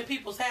was meeting in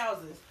people's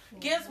houses.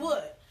 Guess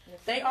what?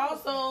 They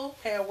also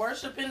had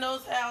worship in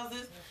those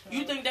houses.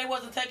 You think they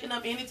wasn't taking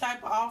up any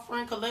type of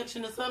offering,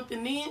 collection, or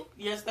something then?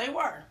 Yes, they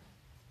were.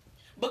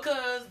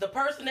 Because the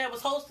person that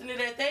was hosting it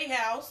at their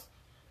house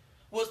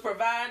was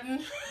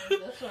providing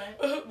That's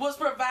right. was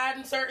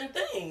providing certain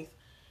things.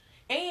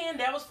 And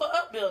that was for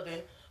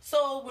upbuilding.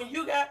 So when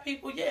you got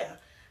people,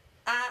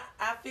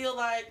 I feel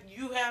like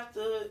you have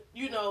to,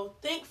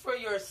 think for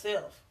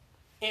yourself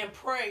and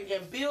pray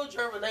and build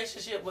your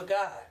relationship with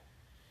God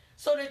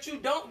so that you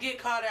don't get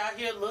caught out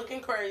here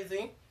looking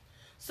crazy.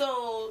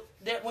 So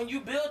that when you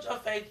build your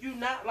faith, you're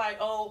not like,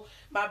 oh,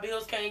 my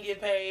bills can't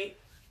get paid.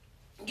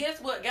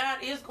 guess what? God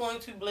is going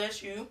to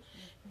bless you.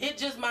 It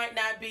just might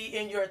not be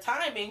in your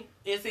timing.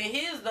 It's in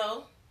His,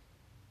 though.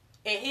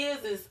 And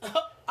His is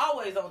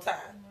always on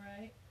time.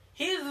 Right.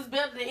 His is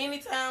better than any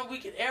time we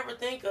could ever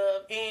think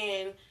of.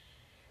 And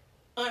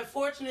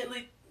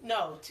unfortunately,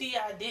 no,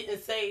 T.I.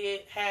 didn't say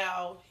it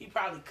how he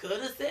probably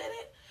could have said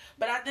it.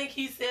 But I think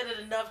he said it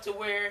enough to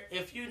where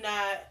if you're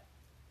not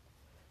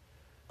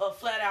a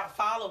flat-out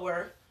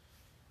follower,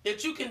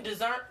 that you can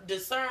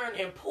discern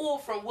and pull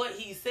from what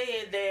he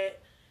said that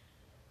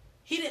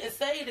he didn't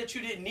say that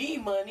you didn't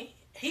need money.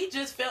 He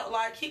just felt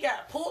like he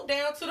got pulled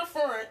down to the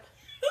front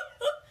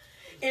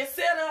and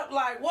set up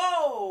like,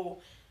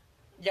 whoa,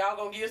 y'all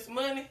gonna give some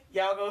money?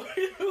 Y'all gonna,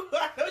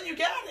 I know you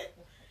got it.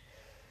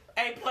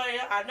 Hey,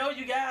 player, I know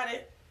you got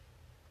it.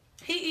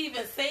 He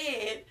even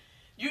said,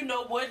 you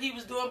know what he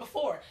was doing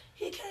before.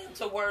 He came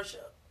to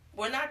worship.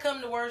 When I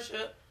come to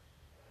worship,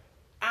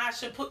 I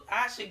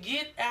should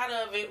get out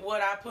of it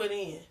what I put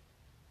in.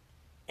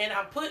 And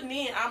I'm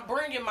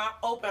bringing my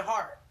open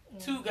heart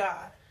to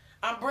God.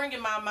 I'm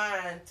bringing my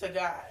mind to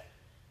God.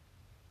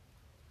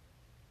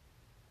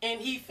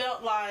 And he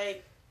felt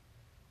like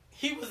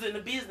he was in a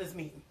business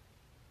meeting.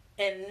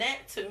 And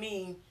that, to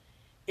me,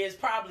 is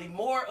probably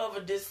more of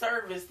a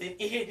disservice than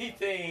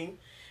anything,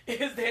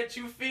 is that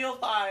you feel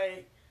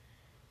like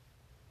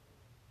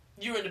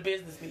you're in a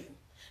business meeting.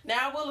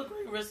 Now, I will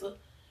agree, Rissa,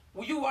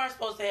 you are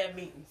supposed to have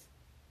meetings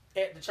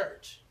at the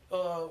church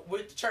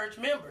with the church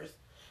members,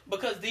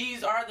 because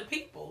these are the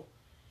people.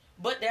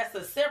 But that's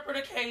a separate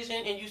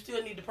occasion, and you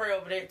still need to pray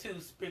over that too.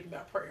 Speaking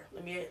about prayer,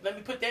 let me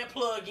put that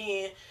plug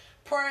in.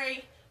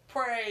 Pray,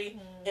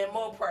 and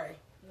more pray.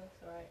 That's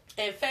right.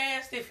 And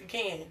fast if you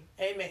can.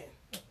 Amen.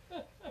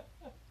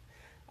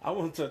 I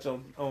want to touch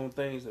on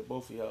things that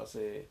both of y'all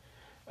said.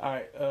 All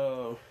right,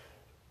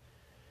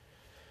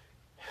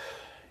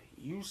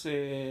 you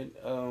said,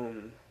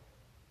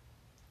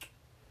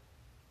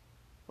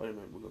 wait a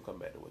minute, we're going to come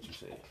back to what you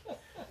said.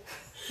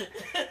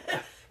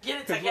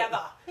 Get it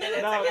together.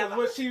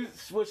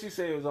 What she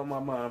said was on my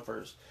mind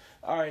first.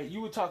 All right,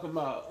 you were talking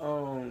about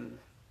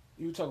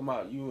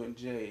you and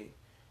Jay.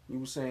 You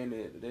were saying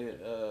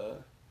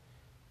that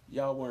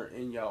y'all weren't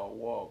in y'all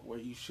walk where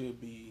you should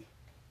be.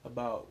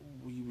 About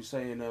you were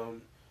saying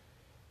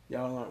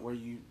y'all aren't where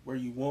you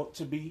want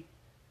to be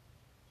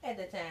at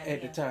the time.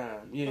 At the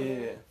time, yeah.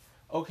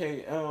 Mm-hmm.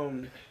 Okay.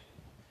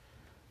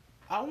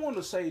 I want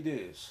to say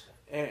this,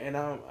 and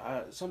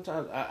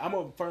sometimes I'm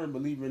a firm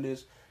believer in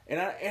this, and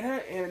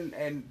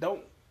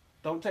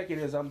don't take it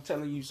as I'm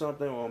telling you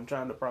something or I'm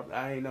trying to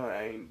I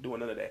ain't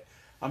doing none of that.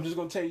 I'm just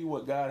gonna tell you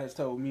what God has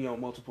told me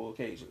on multiple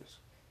occasions.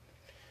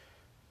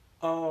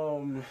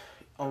 And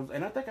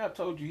I think I've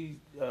told you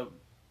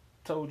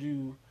told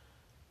you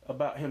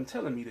about him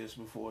telling me this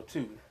before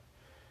too.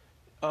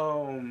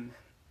 Because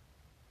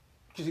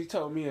he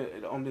told me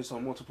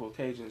on multiple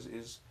occasions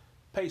is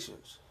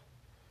patience,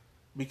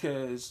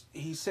 because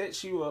he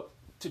sets you up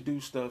to do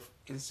stuff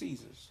in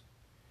seasons.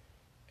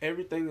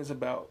 Everything is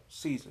about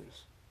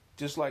seasons,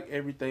 just like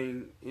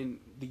everything in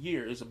the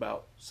year is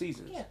about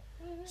seasons. Yeah.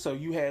 Mm-hmm. So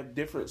you have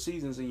different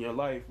seasons in your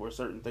life where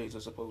certain things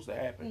are supposed to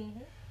happen. Mm-hmm.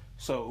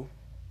 So,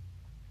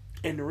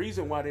 and the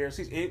reason why there are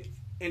seasons,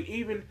 and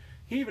even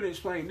he even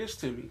explained this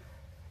to me,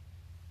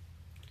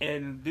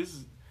 and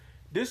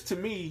this to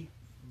me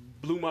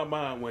blew my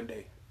mind one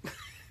day.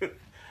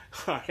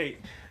 All right,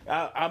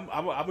 I'm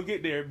gonna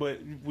get there, but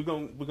we're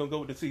gonna go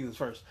with the seasons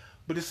first.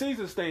 But the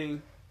seasons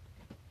thing,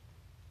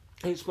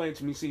 he explained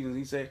to me seasons.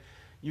 He said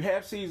you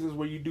have seasons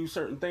where you do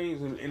certain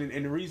things, and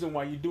the reason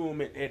why you do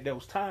them at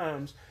those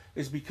times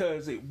is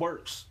because it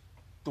works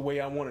the way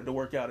I wanted to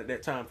work out at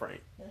that time frame.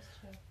 That's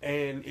true.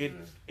 And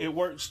it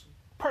works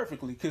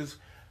perfectly, because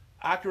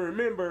I can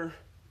remember.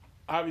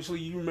 Obviously,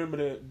 you remember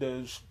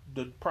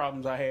the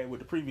problems I had with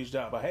the previous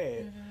job I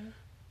had,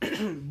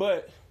 Mm-hmm.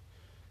 but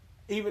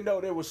even though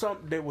there were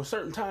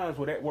certain times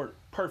where that worked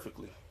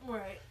perfectly.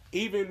 Right.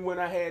 Even when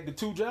I had the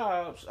two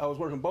jobs, I was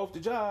working both the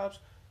jobs.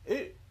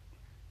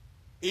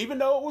 Even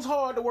though it was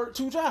hard to work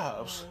two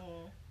jobs,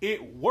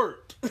 it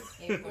worked.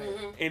 It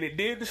worked. And it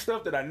did the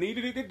stuff that I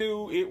needed it to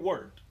do. It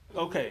worked.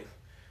 Okay.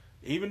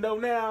 Even though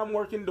now I'm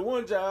working the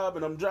one job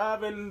and I'm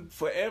driving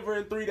forever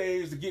in 3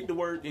 days to get to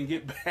work and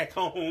get back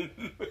home,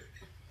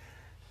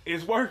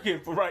 it's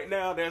working for right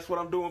now. That's what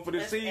I'm doing for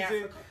this season.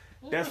 Africa.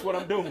 That's what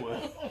I'm doing.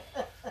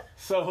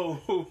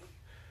 So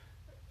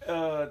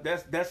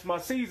that's my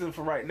season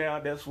for right now.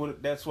 That's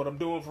what I'm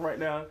doing for right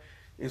now.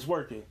 It's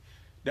working.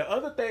 The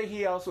other thing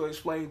he also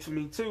explained to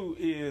me too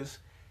is,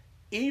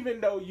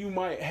 even though you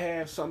might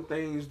have some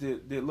things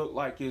that look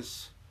like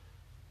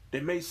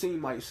that may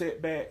seem like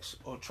setbacks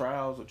or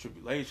trials or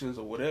tribulations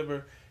or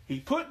whatever, he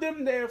put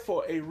them there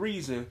for a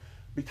reason,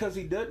 because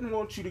he doesn't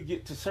want you to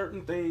get to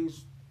certain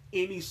things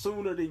any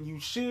sooner than you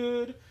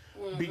should,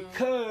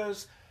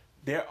 because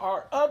there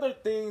are other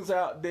things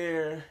out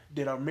there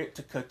that are meant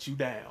to cut you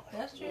down.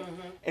 That's true.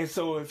 And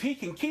so if he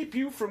can keep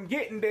you from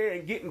getting there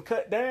and getting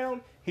cut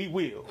down, he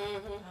will.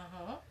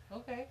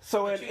 Okay.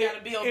 So But you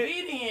gotta be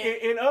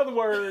obedient. In other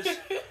words,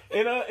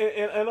 in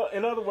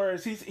other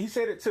words, he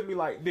said it to me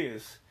like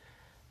this.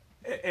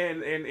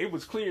 and it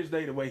was clear as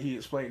day the way he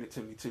explained it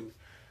to me too.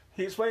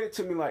 He explained it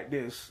to me like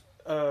this.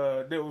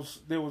 There was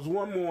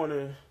one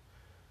morning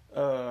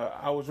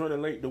I was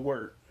running late to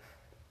work,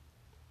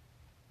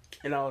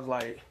 and I was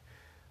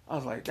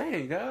like,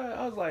 dang God,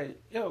 I was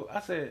like, yo,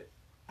 I said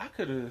I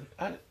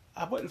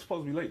wasn't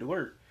supposed to be late to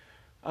work.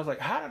 I was like,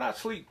 how did I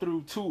sleep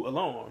through 2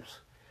 alarms?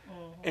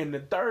 And the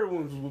third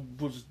one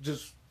was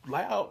just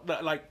loud,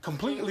 like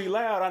completely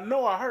loud. I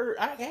know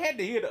I had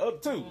to hear the other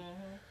 2.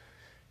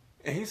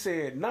 And he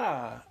said,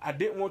 nah, I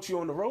didn't want you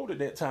on the road at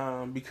that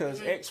time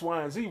because X,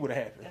 Y, and Z would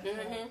have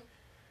happened.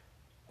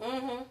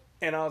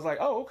 And I was like,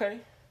 oh, okay,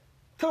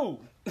 cool.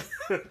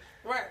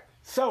 Right.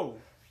 So,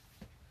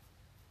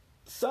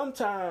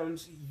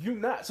 sometimes you're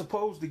not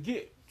supposed to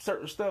get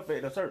certain stuff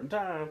at a certain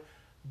time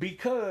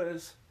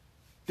because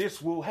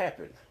this will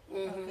happen.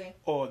 Okay.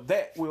 Or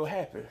that will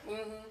happen.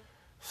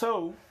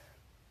 So,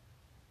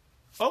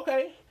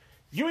 okay,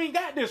 you ain't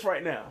got this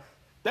right now.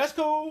 That's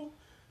cool.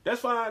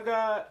 That's fine,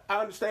 God.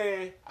 I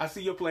understand. I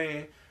see your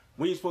plan.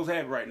 We ain't supposed to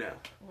have it right now.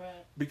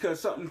 Right. Because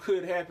something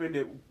could happen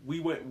that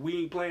we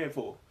ain't planned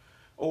for.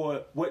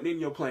 Or wasn't in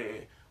your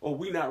plan. Or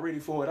we not ready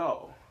for it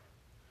all.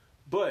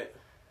 But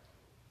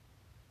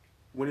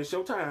when it's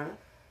your time,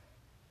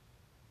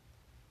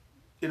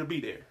 it'll be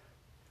there.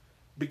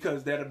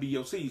 Because that'll be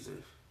your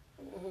season.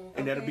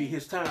 And that'll be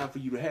his time for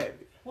you to have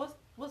it. What's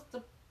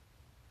the...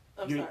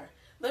 I'm sorry.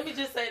 Let me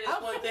just say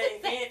this one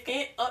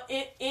thing.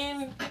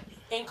 In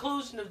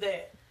inclusion of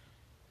that,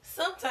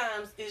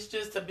 sometimes it's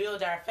just to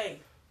build our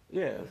faith.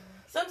 Yeah.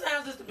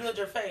 Sometimes it's to build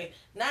your faith.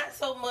 Not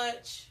so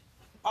much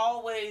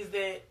always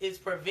that it's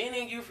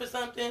preventing you for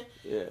something.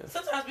 Yeah.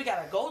 Sometimes we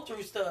got to go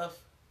through stuff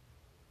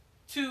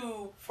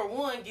to, for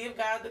one, give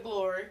God the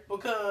glory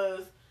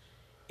because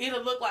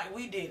it'll look like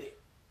we did it.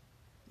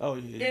 Oh,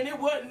 yeah. And it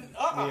wasn't,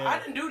 I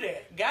didn't do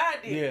that. God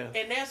did. Yeah.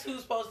 And that's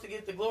who's supposed to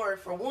get the glory,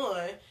 for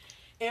one.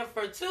 And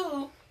for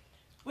two,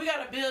 we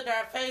got to build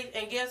our faith.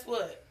 And guess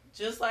what?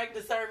 Just like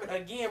the sermon,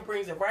 again,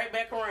 brings it right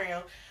back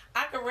around.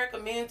 I can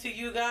recommend to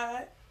you,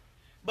 God,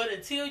 but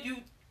until you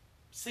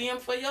see him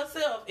for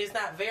yourself, it's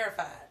not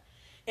verified.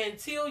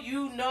 Until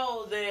you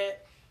know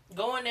that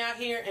going out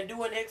here and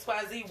doing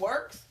XYZ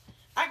works,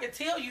 I can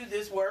tell you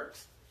this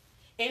works.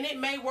 And it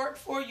may work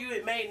for you,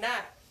 it may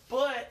not.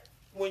 But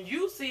when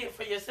you see it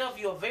for yourself,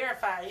 you'll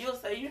verify it. You'll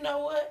say, you know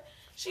what?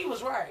 She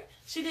was right.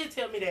 She did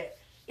tell me that.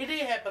 It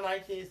did happen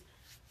like this.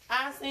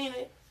 I seen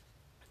it,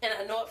 and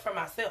I know it for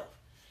myself.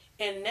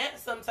 And that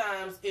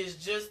sometimes is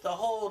just the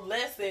whole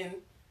lesson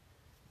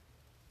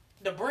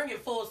to bring it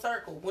full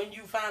circle. When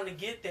you finally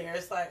get there,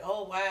 it's like,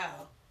 oh,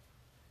 wow.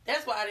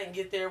 That's why I didn't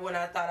get there when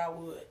I thought I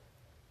would.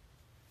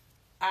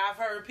 I've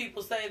heard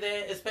people say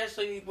that,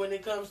 especially when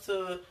it comes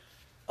to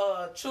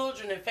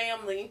children and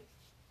family.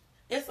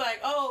 It's like,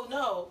 oh,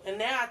 no. And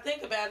now I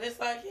think about it, it's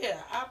like, yeah,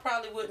 I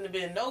probably wouldn't have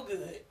been no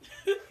good.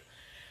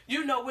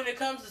 You know, when it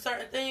comes to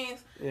certain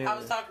things, I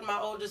was talking to my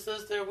older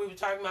sister, we were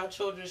talking about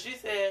children. She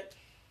said,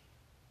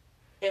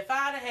 if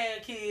I'd have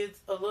had kids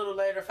a little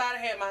later, if I'd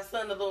have had my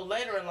son a little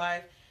later in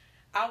life,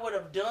 I would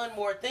have done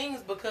more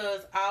things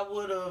because I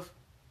would have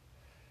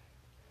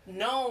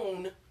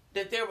known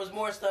that there was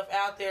more stuff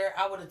out there.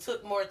 I would have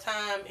took more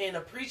time and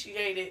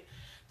appreciated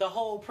the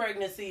whole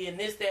pregnancy and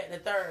this, that, and the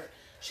third.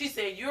 She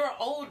said, you're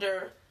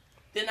older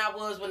than I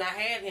was when I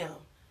had him.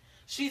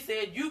 She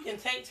said, you can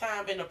take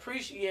time and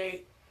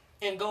appreciate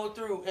and go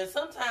through. And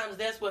sometimes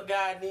that's what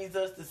God needs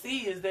us to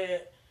see, is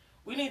that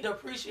we need to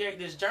appreciate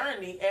this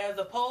journey as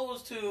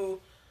opposed to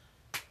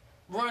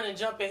run and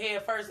jump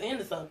ahead first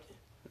into something.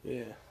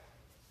 Yeah.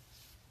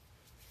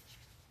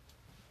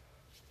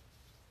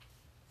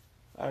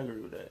 I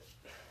agree with that.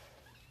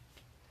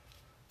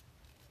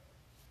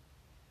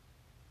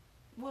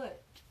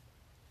 What?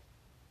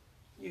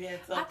 You had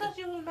something? I thought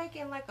you were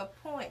making like a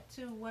point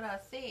to what I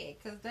said,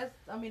 because that's,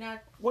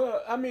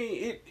 Well, I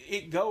mean,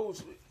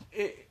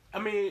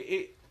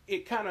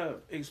 it kind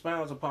of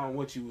expounds upon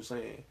what you were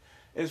saying,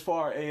 as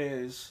far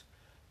as,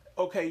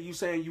 okay, you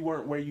saying you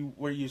weren't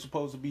where you're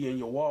supposed to be in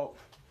your walk.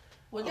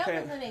 Well,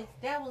 okay.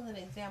 that was an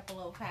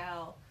example of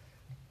how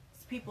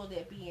people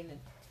that be in the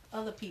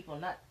other people,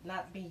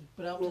 not me,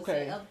 but I'm just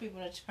saying other people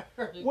in the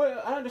church.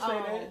 Well, I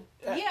understand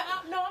that. Yeah,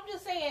 I'm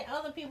just saying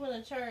other people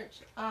in the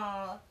church.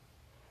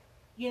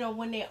 You know,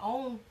 when they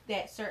own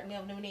that certain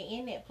level, when they're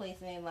in that place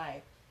in their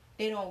life,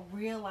 they don't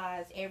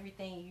realize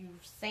everything you're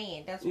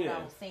saying. That's what I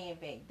was saying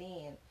back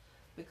then,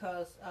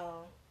 because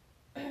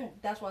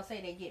that's why I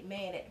say they get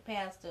mad at the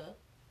pastor,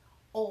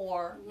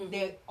 or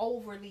they're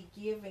overly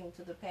giving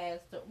to the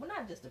pastor. Well,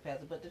 not just the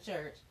pastor, but the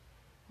church,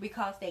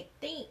 because they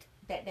think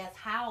that that's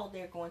how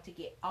they're going to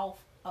get off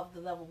of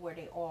the level where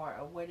they are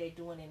or where they're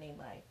doing in their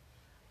life.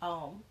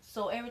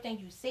 So everything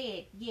you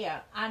said, yeah,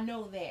 I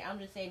know that. I'm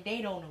just saying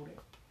they don't know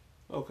that.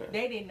 Okay.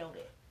 They didn't know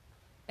that.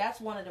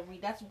 That's one of the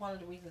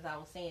reasons I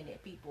was saying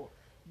that people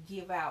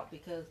give out,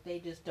 because they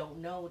just don't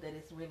know that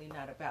it's really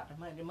not about the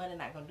money. The money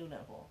not gonna do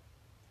nothing for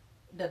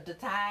them. The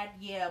tithe,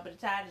 yeah, but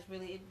the tithe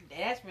is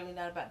that's really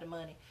not about the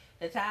money.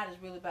 The tithe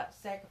is really about the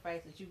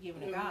sacrifice that you're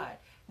giving to God.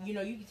 You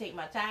know, you can take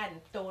my tithe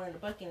and throw it in the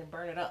bucket and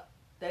burn it up.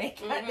 That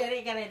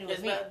ain't got to do with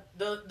It's me.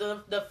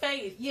 not the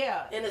faith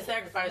Yeah. and the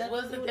sacrifice. Nothing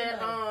to do Wasn't with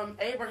that money.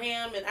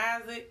 Abraham and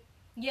Isaac?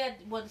 Yeah,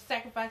 well, the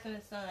sacrificing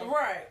his son.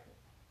 Right.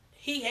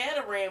 He had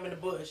a ram in the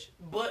bush,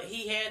 but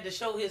he had to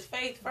show his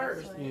faith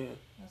first. That's right. Yeah.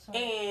 That's right.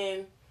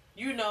 And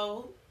you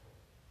know,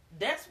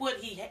 that's what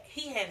he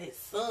had his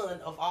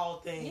son of all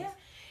things. Yeah.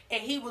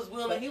 And he was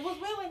willing. But he was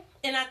willing.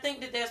 And I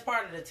think that that's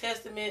part of the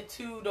testament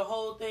to the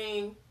whole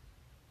thing.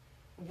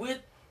 With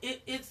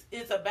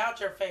it's about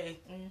your faith.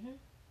 Mm-hmm.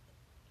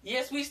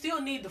 Yes, we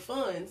still need the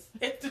funds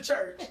at the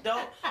church.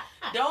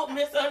 Don't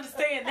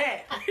misunderstand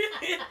that.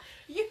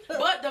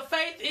 But the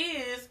faith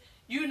is,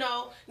 you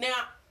know, now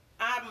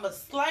I'm a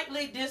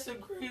slightly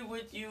disagree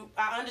with you.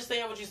 I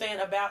understand what you're saying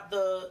about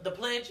the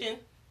pledging,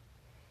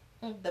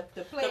 The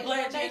the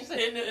pledging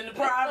and the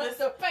promise.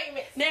 The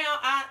payments. Now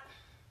I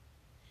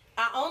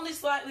only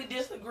slightly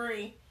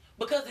disagree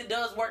because it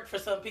does work for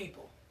some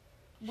people.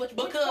 Which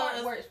Because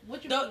part works?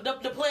 What you mean?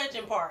 the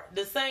pledging part,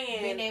 the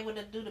saying, Being able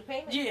to do the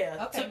payments?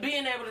 yeah, Okay. to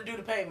being able to do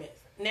the payments.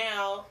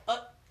 Now,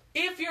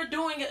 if you're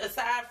doing it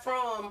aside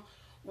from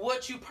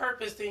what you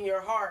purposed in your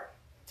heart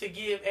to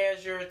give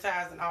as your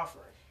tithes and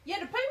offering, Yeah,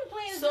 the payment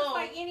plan is So- just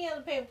like any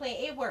other payment plan.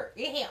 It works.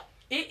 It helps.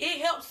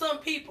 it helps some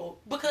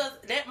people because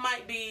that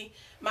might be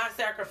my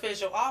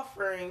sacrificial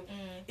offering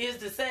is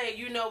to say,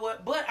 you know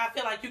what, but I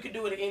feel like you could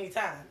do it at any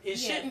time. It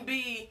Yeah. shouldn't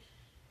be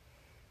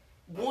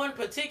one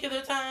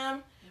particular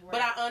time. But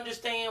Right. I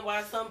understand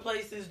why some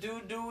places do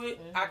it.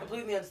 I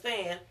completely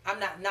understand. I'm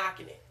not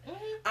knocking it.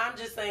 Mhm. I'm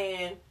just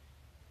saying,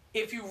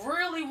 if you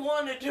really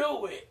want to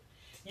do it,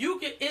 you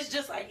can. It's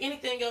just like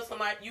anything else in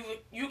life.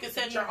 You can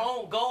set your Yeah.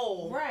 own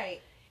goal,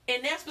 Right.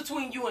 and that's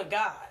between you and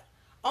God.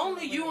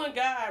 Only you and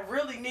God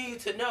really need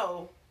to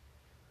know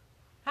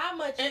How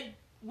much? And-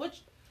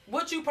 Which?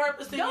 what you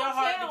purposed in Don't your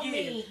heart tell to give.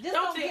 me. Just Don't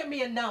don't tell- give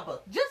me a number.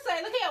 Just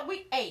say, look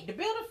here. The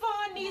building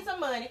fund needs some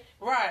money.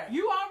 Right,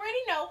 You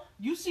already know.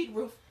 You see the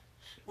roof.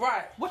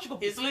 right. What you gonna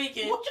do? It's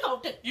leaking. What you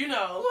gonna do? You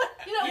know.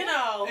 What? You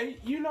know. Hey,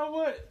 you know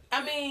what?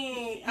 I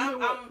mean, You know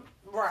what? I'm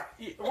right.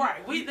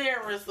 Right. We there,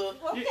 Rissa.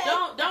 Okay.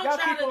 Don't Y'all try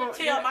keep to on-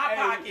 tell my hey.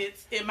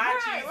 pockets and my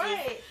Right,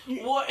 cheeses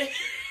right. what.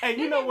 And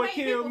you They know can what make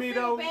killed people me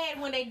feel though? bad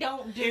when they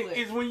don't do it.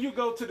 Is when you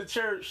go to the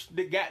church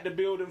that got the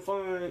building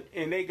fund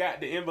and they got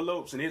the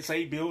envelopes and it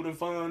say building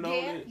fund on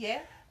Yeah, it,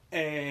 yeah.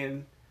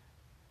 and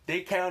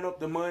they count up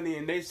the money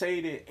and they say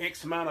that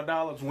X amount of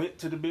dollars went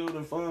to the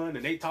building fund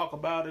and they talk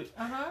about it,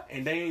 Uh-huh.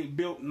 and they ain't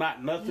built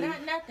not nothing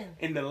Not nothing.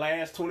 in the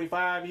last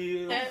 25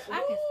 years. I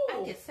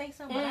Ooh. can say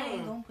something, but I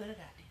ain't gonna put it out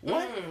there.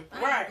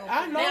 What? Right.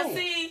 I know. Now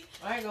see,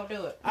 I ain't gonna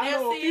do it. I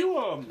know now a see, few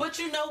of them. but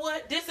you know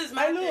what? This is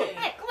my Hey, look. thing.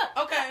 Hey,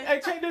 look. Okay.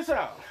 Hey, check this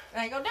out.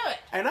 I ain't gonna do it.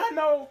 And I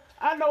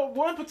know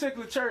one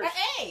particular church.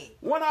 Hey.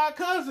 One of our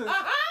cousins.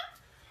 Uh-huh.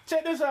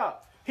 Check this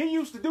out. He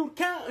used to do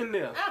the counting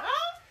there.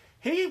 Uh-huh.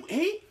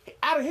 He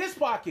out of his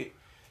pocket,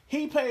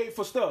 he paid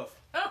for stuff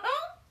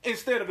Uh-huh.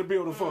 instead of the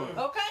building fund.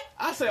 Okay.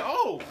 I said,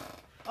 oh,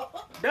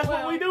 Uh-huh. that's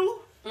what we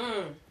do?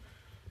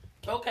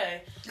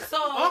 Okay.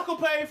 So Uncle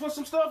paid for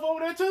some stuff over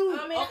there too.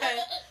 I mean, okay.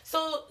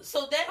 So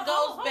that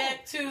Oh, goes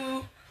back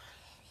to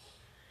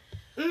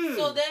Mm.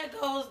 so that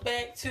goes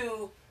back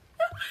to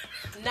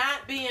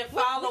not being we can't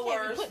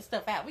followers. be putting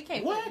stuff out. We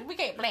can't. What? We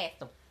can't blast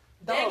them.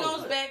 That No.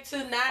 goes back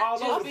to All not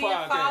over just the being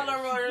podcast.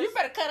 followers You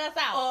better cut us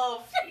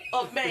out.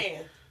 of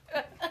man.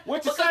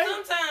 What you Because say?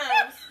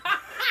 sometimes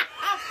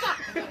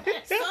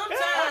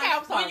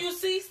I'm sorry. when you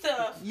see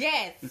stuff,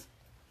 Yes.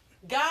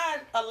 God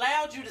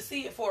allowed you to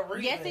see it for a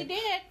reason. Yes, he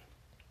did.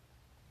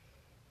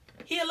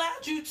 He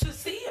allowed you to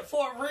see it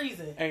for a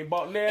reason. Ain't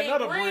bought there And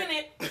another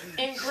brick.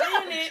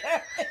 granted,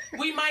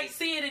 we might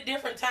see it at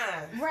different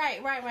times.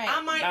 Right.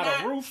 I might Not a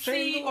not roof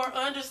see shingle? or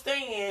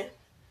understand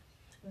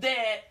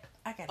that.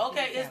 I gotta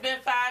Okay, do it's been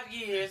 5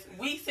 years.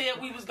 We said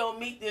we was gonna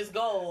meet this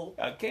goal,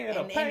 A can of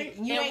And paint.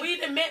 you and ain't- we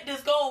done met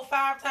this goal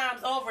 5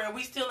 times over, and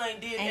we still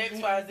ain't did ain't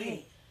X, Y, did Z.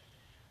 it.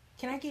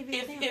 Can I give you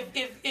an If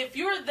example? if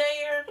you're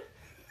there,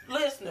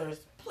 listeners,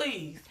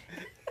 please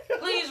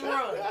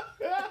run.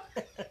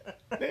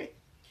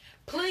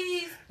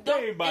 Please They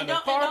ain't by and the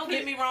don't carpet.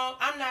 get me wrong.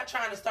 I'm not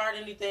trying to start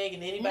anything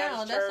in anybody's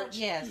No, church. that's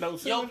yes. No Your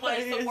ceiling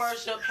place of fans.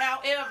 worship.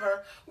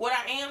 However, what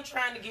I am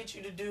trying to get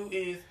you to do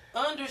is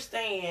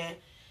understand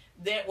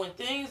that when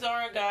things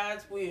are in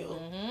God's will,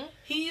 Mm-hmm.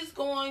 He's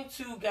going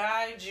to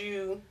guide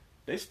you.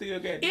 They still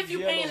got If these you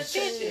yellow paying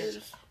attention.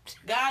 chairs.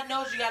 God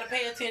knows you got to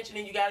pay attention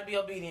and you got to be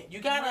obedient.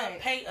 You got to Right.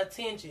 pay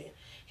attention.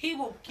 He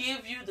will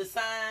give you the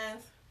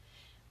signs.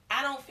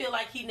 I don't feel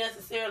like He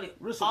necessarily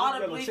Rissa, these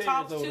audibly yellow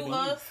talks chairs to over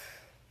us,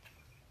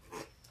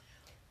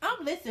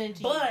 I'm listening to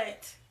you.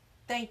 but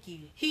Thank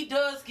you. He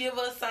does give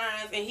us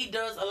signs and He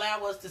does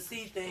allow us to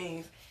see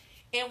things.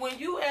 And when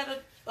you at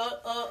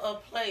a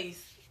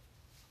place,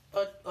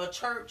 a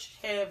church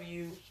have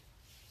you,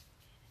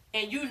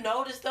 and you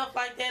notice stuff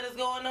like that is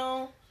going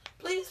on,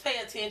 please pay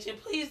attention.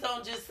 Please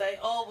don't just say,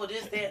 oh, well,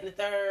 this, that, and the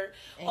third.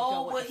 And go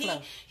Oh, with well, the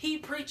flow. he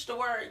preached the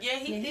word. Yeah,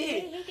 he Yeah,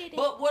 did. he did it.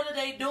 But what are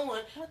they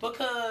doing? What?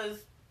 Because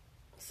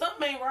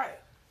something ain't right.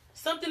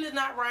 Something is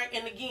not right.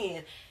 And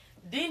again,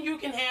 then you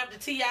can have the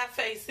T.I.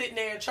 face sitting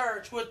there in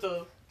church with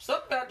the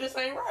Something about this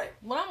ain't right.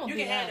 Well, I'm gonna You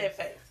be can have honest.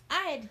 that face. I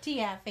had the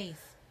T.I.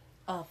 face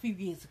a few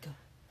years ago.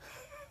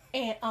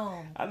 And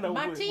I know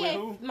my with T.I.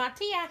 who? my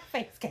T.I.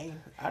 face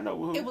came. I know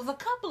who. It was a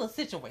couple of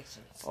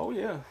situations. Oh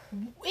yeah.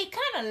 It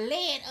kind of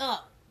led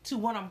up to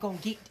what I'm gonna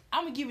get.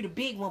 I'm gonna give you the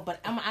big one, but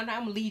I'm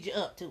gonna lead you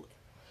up to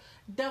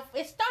it.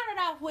 It started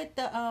off with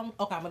the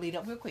Okay, I'm gonna lead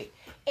up real quick.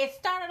 It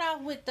started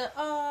off with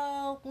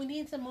the we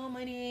need some more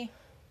money.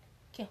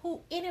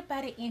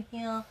 Anybody in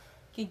here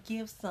can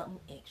give something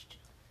extra?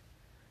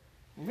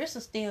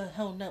 Rissa's still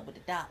holding up with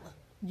the $1.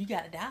 You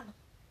got $1.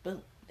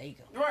 Boom. There you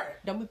go.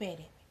 Right. Don't be mad at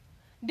me.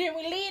 Then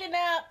we leading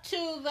up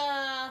to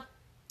the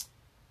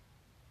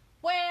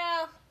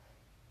yeah,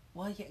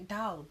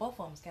 $1. Both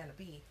of them's kind of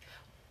big.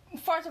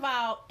 First of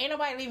all, ain't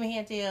nobody leaving here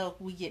until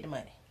we get the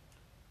money.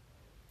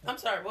 I'm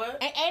sorry,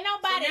 what? Ain't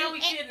nobody. So now we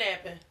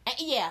kidnapping.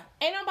 Yeah,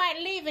 ain't nobody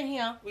leaving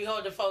here We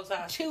hold the folks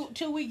hostage.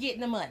 till we get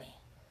the money.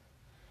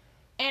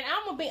 And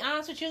I'm gonna be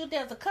honest with you.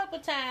 There's a couple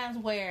times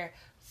where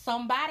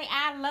somebody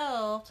I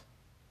loved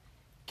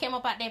came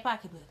up out their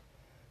pocketbook,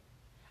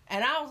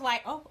 and I was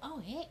like,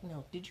 "Oh, heck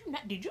no! Did you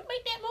make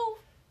that move?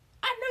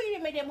 I know you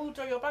didn't make that move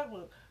to your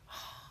pocketbook."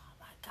 Oh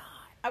my God,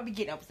 I'll be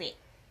getting upset.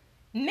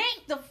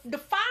 Next, the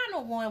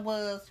final one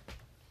was,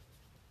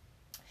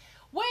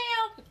 well,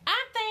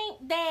 I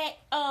think that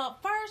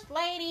First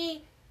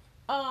Lady,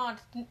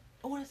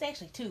 it's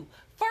actually two.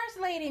 First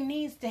Lady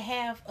needs to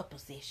have a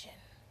position.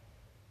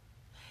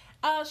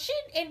 A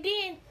position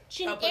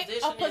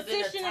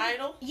is in a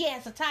title?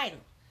 Yes, a title.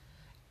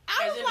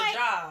 As in a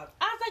job.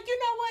 I was like, you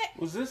know what?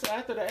 Was this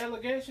after the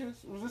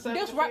allegations? Was this after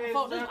This the right feds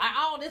before dropped?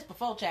 all this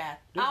before, child.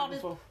 This All was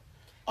this. before?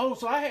 Oh,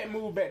 so I hadn't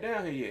moved back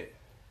down here yet.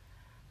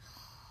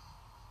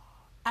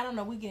 I don't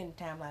know. We get in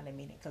the timeline in a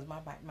minute because my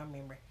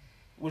memory.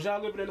 Was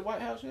y'all living in the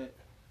White House yet?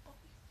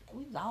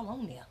 We was all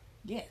on there.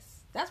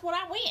 Yes, that's what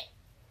I went.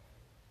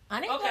 I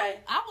didn't Okay.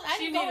 go. I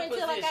She didn't go need a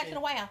until I got to position. the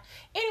White House.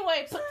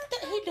 Anyway,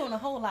 he doing a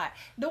whole lot.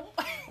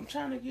 I'm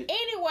trying to get.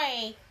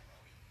 Anyway,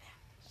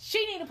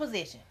 she need a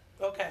position.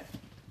 Okay.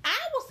 I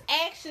was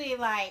actually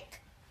like,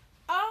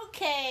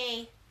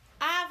 okay,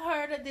 I've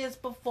heard of this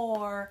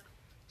before.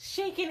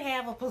 She can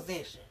have a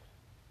position.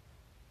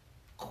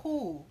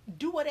 Cool.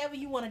 Do whatever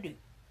you want to do.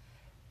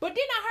 But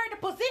then I heard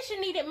the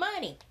position needed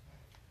money.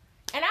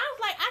 And I was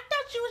like, I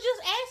thought you was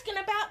just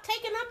asking about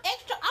taking up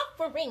extra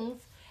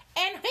offerings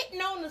and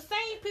hitting on the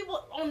same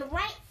people on the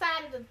right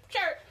side of the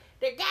church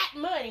that got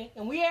money.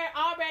 And we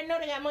already know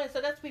they got money,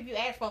 so that's the people you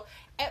ask for.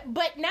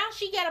 But now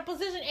she got a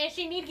position and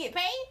she need to get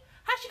paid?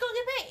 How's she going to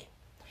get paid?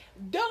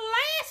 The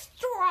last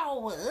straw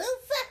was,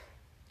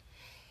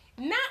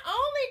 not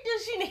only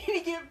does she need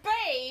to get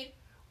paid,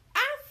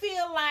 I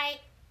feel like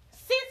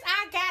since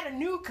I got a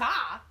new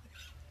car,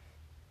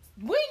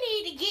 we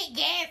need to get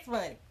gas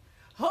money.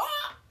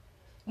 Huh?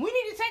 We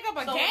need to take up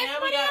a So gas now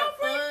money we got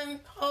offering? a fund.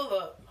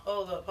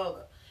 Hold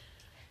up.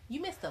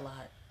 You missed a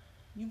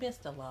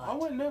lot. I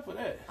wasn't there for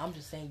that. I'm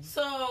just saying,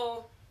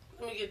 So,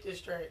 let me get this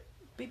straight.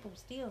 people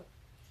still.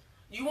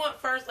 You want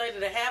First Lady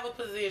to have a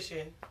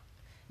position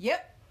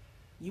Yep.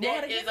 You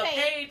want that to is get a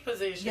paid. paid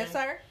position. Yes,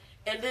 sir.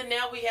 And then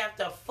now we have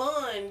to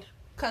fund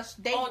Because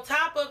they on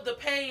top of the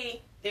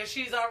pay that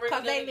she's already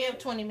Cause they gonna live get.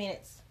 20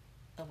 minutes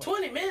away.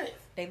 20 minutes.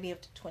 They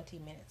lived 20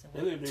 minutes They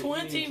away. lived in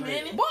 20 Indian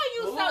minutes? Boy,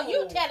 you Ooh.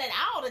 tell it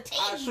all the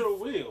I time. sure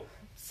will.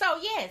 So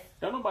yes,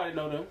 Don't nobody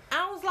know them.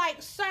 I was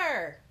like,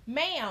 sir,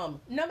 ma'am,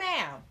 no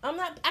ma'am.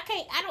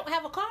 I don't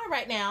have a car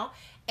right now.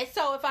 And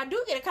so if I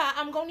do get a car,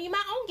 I'm going to need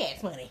my own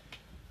gas money.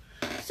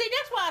 See,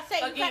 that's why I say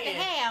you got to Again,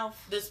 have.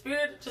 The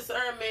spirit of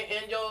discernment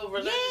in your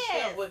relationship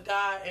Yes. with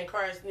God and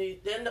Christ and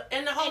the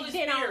Holy And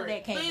then all of Spirit.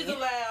 that came Please in.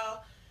 allow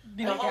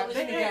Then the they got- Holy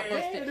then they got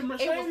Spirit. busted. They had the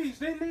It was- Mercedes,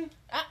 didn't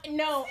they?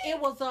 No, it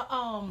was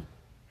a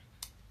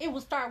it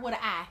would start with an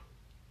I,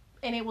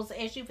 and it was an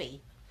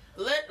SUV.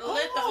 Let the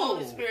Oh.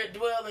 Holy Spirit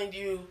dwell in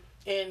you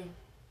and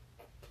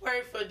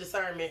pray for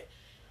discernment.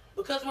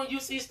 Because when you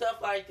see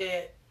stuff like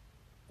that,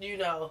 you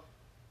know.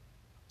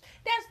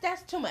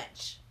 That's too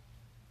much.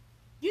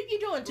 You're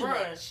doing too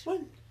Right. much.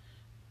 What?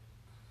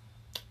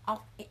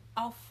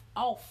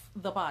 Off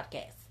the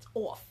podcast.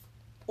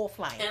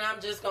 Offline. And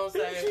I'm just gonna say,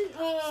 Didn't she,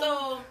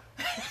 so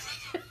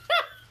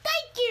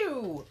Thank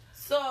you.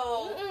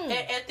 Mm-mm.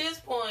 at this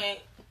point,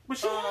 But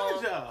she had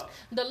a job.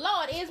 The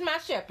Lord is my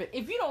shepherd.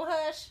 If you don't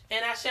hush,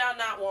 and I shall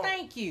not want,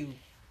 thank you.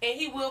 and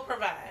He will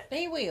provide.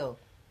 He will.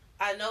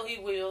 I know He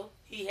will.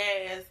 He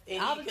has,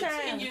 and All He the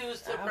time.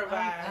 continues to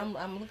provide.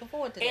 I'm looking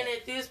forward to that. And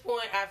at this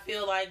point, I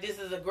feel like this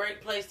is a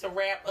great place to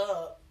wrap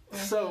up.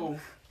 So,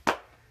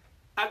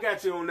 I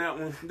got you on that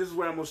one. This is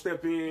where I'm going to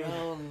step in.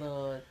 Oh,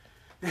 Lord.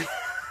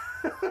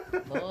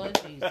 Lord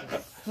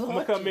Jesus. I'm going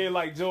to come in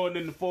like Jordan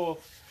in the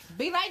fourth.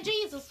 Be like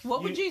Jesus.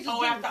 What would Jesus Oh,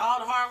 do? after all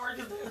the hard work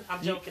is done?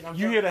 I'm joking.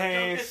 You hear the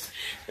hands.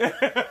 I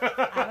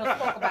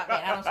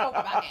don't spoke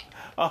about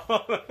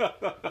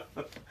that.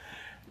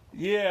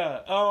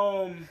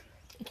 Yeah.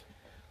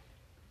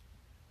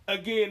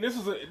 Again, this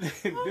is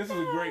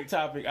a great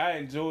topic. I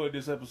enjoyed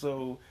this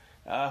episode.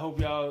 I hope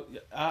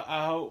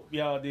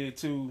y'all did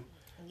too.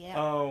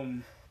 Yeah.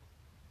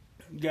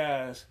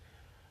 Guys,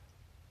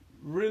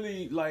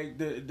 really, like,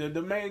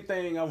 the main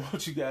thing I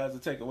want you guys to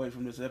take away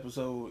from this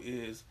episode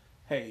is,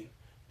 hey,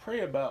 pray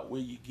about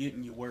where you're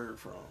getting your word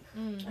from.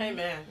 Mm-hmm.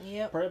 Amen.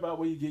 Yep. Pray about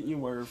where you're getting your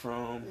word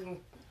from. Mm-hmm.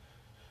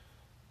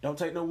 Don't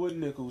take no wooden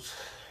nickels.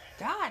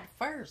 God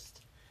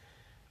first.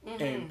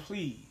 Mm-hmm. And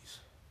please,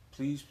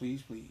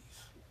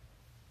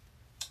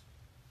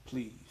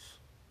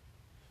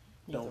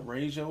 don't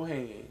raise your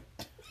hand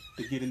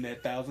to get in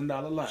that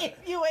 $1,000 line. If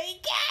you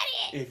ain't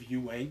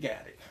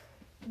got it.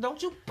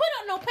 Don't you put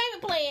up no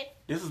payment plan.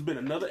 This has been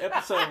another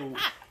episode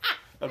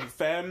of the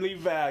Family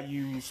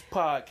Values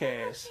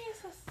Podcast.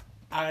 Jesus.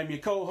 I am your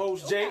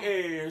co-host, Jay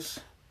Ayers.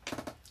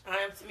 I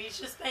am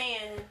Tamisha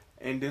Span.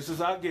 And this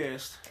is our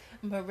guest,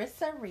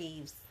 Marissa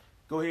Reeves.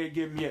 Go ahead and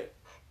give me your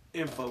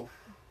info.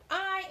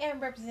 I am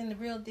representing The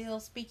Real Deal,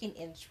 Speaking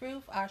in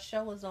Truth. Our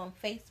show is on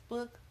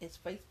Facebook. It's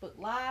Facebook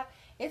Live.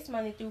 It's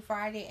Monday through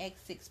Friday at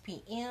 6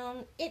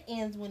 p.m. It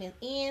ends when it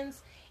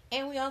ends.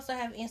 And we also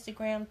have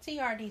Instagram,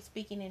 TRD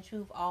Speaking in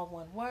Truth, all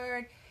one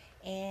word.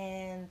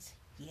 And,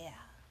 yeah.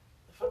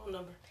 The phone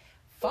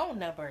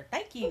number.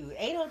 Thank you.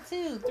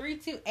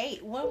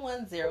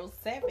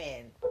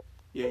 802-328-1107.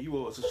 Yeah, you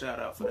owe us a shout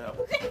out for that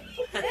one.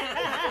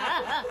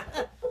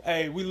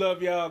 Hey, we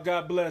love y'all.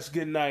 God bless.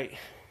 Good night.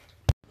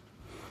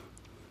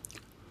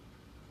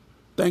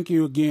 Thank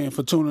you again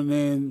for tuning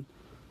in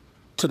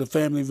to the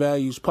Family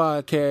Values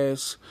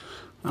Podcast.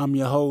 I'm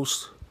your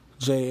host,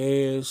 Jay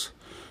Ayers.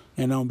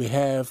 And on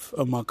behalf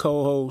of my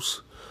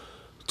co-host,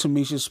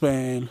 Tamisha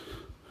Span,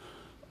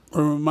 I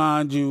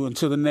remind you,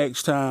 until the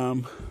next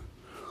time,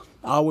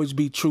 always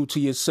be true to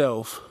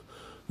yourself.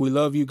 We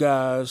love you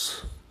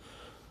guys.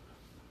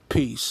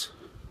 Peace.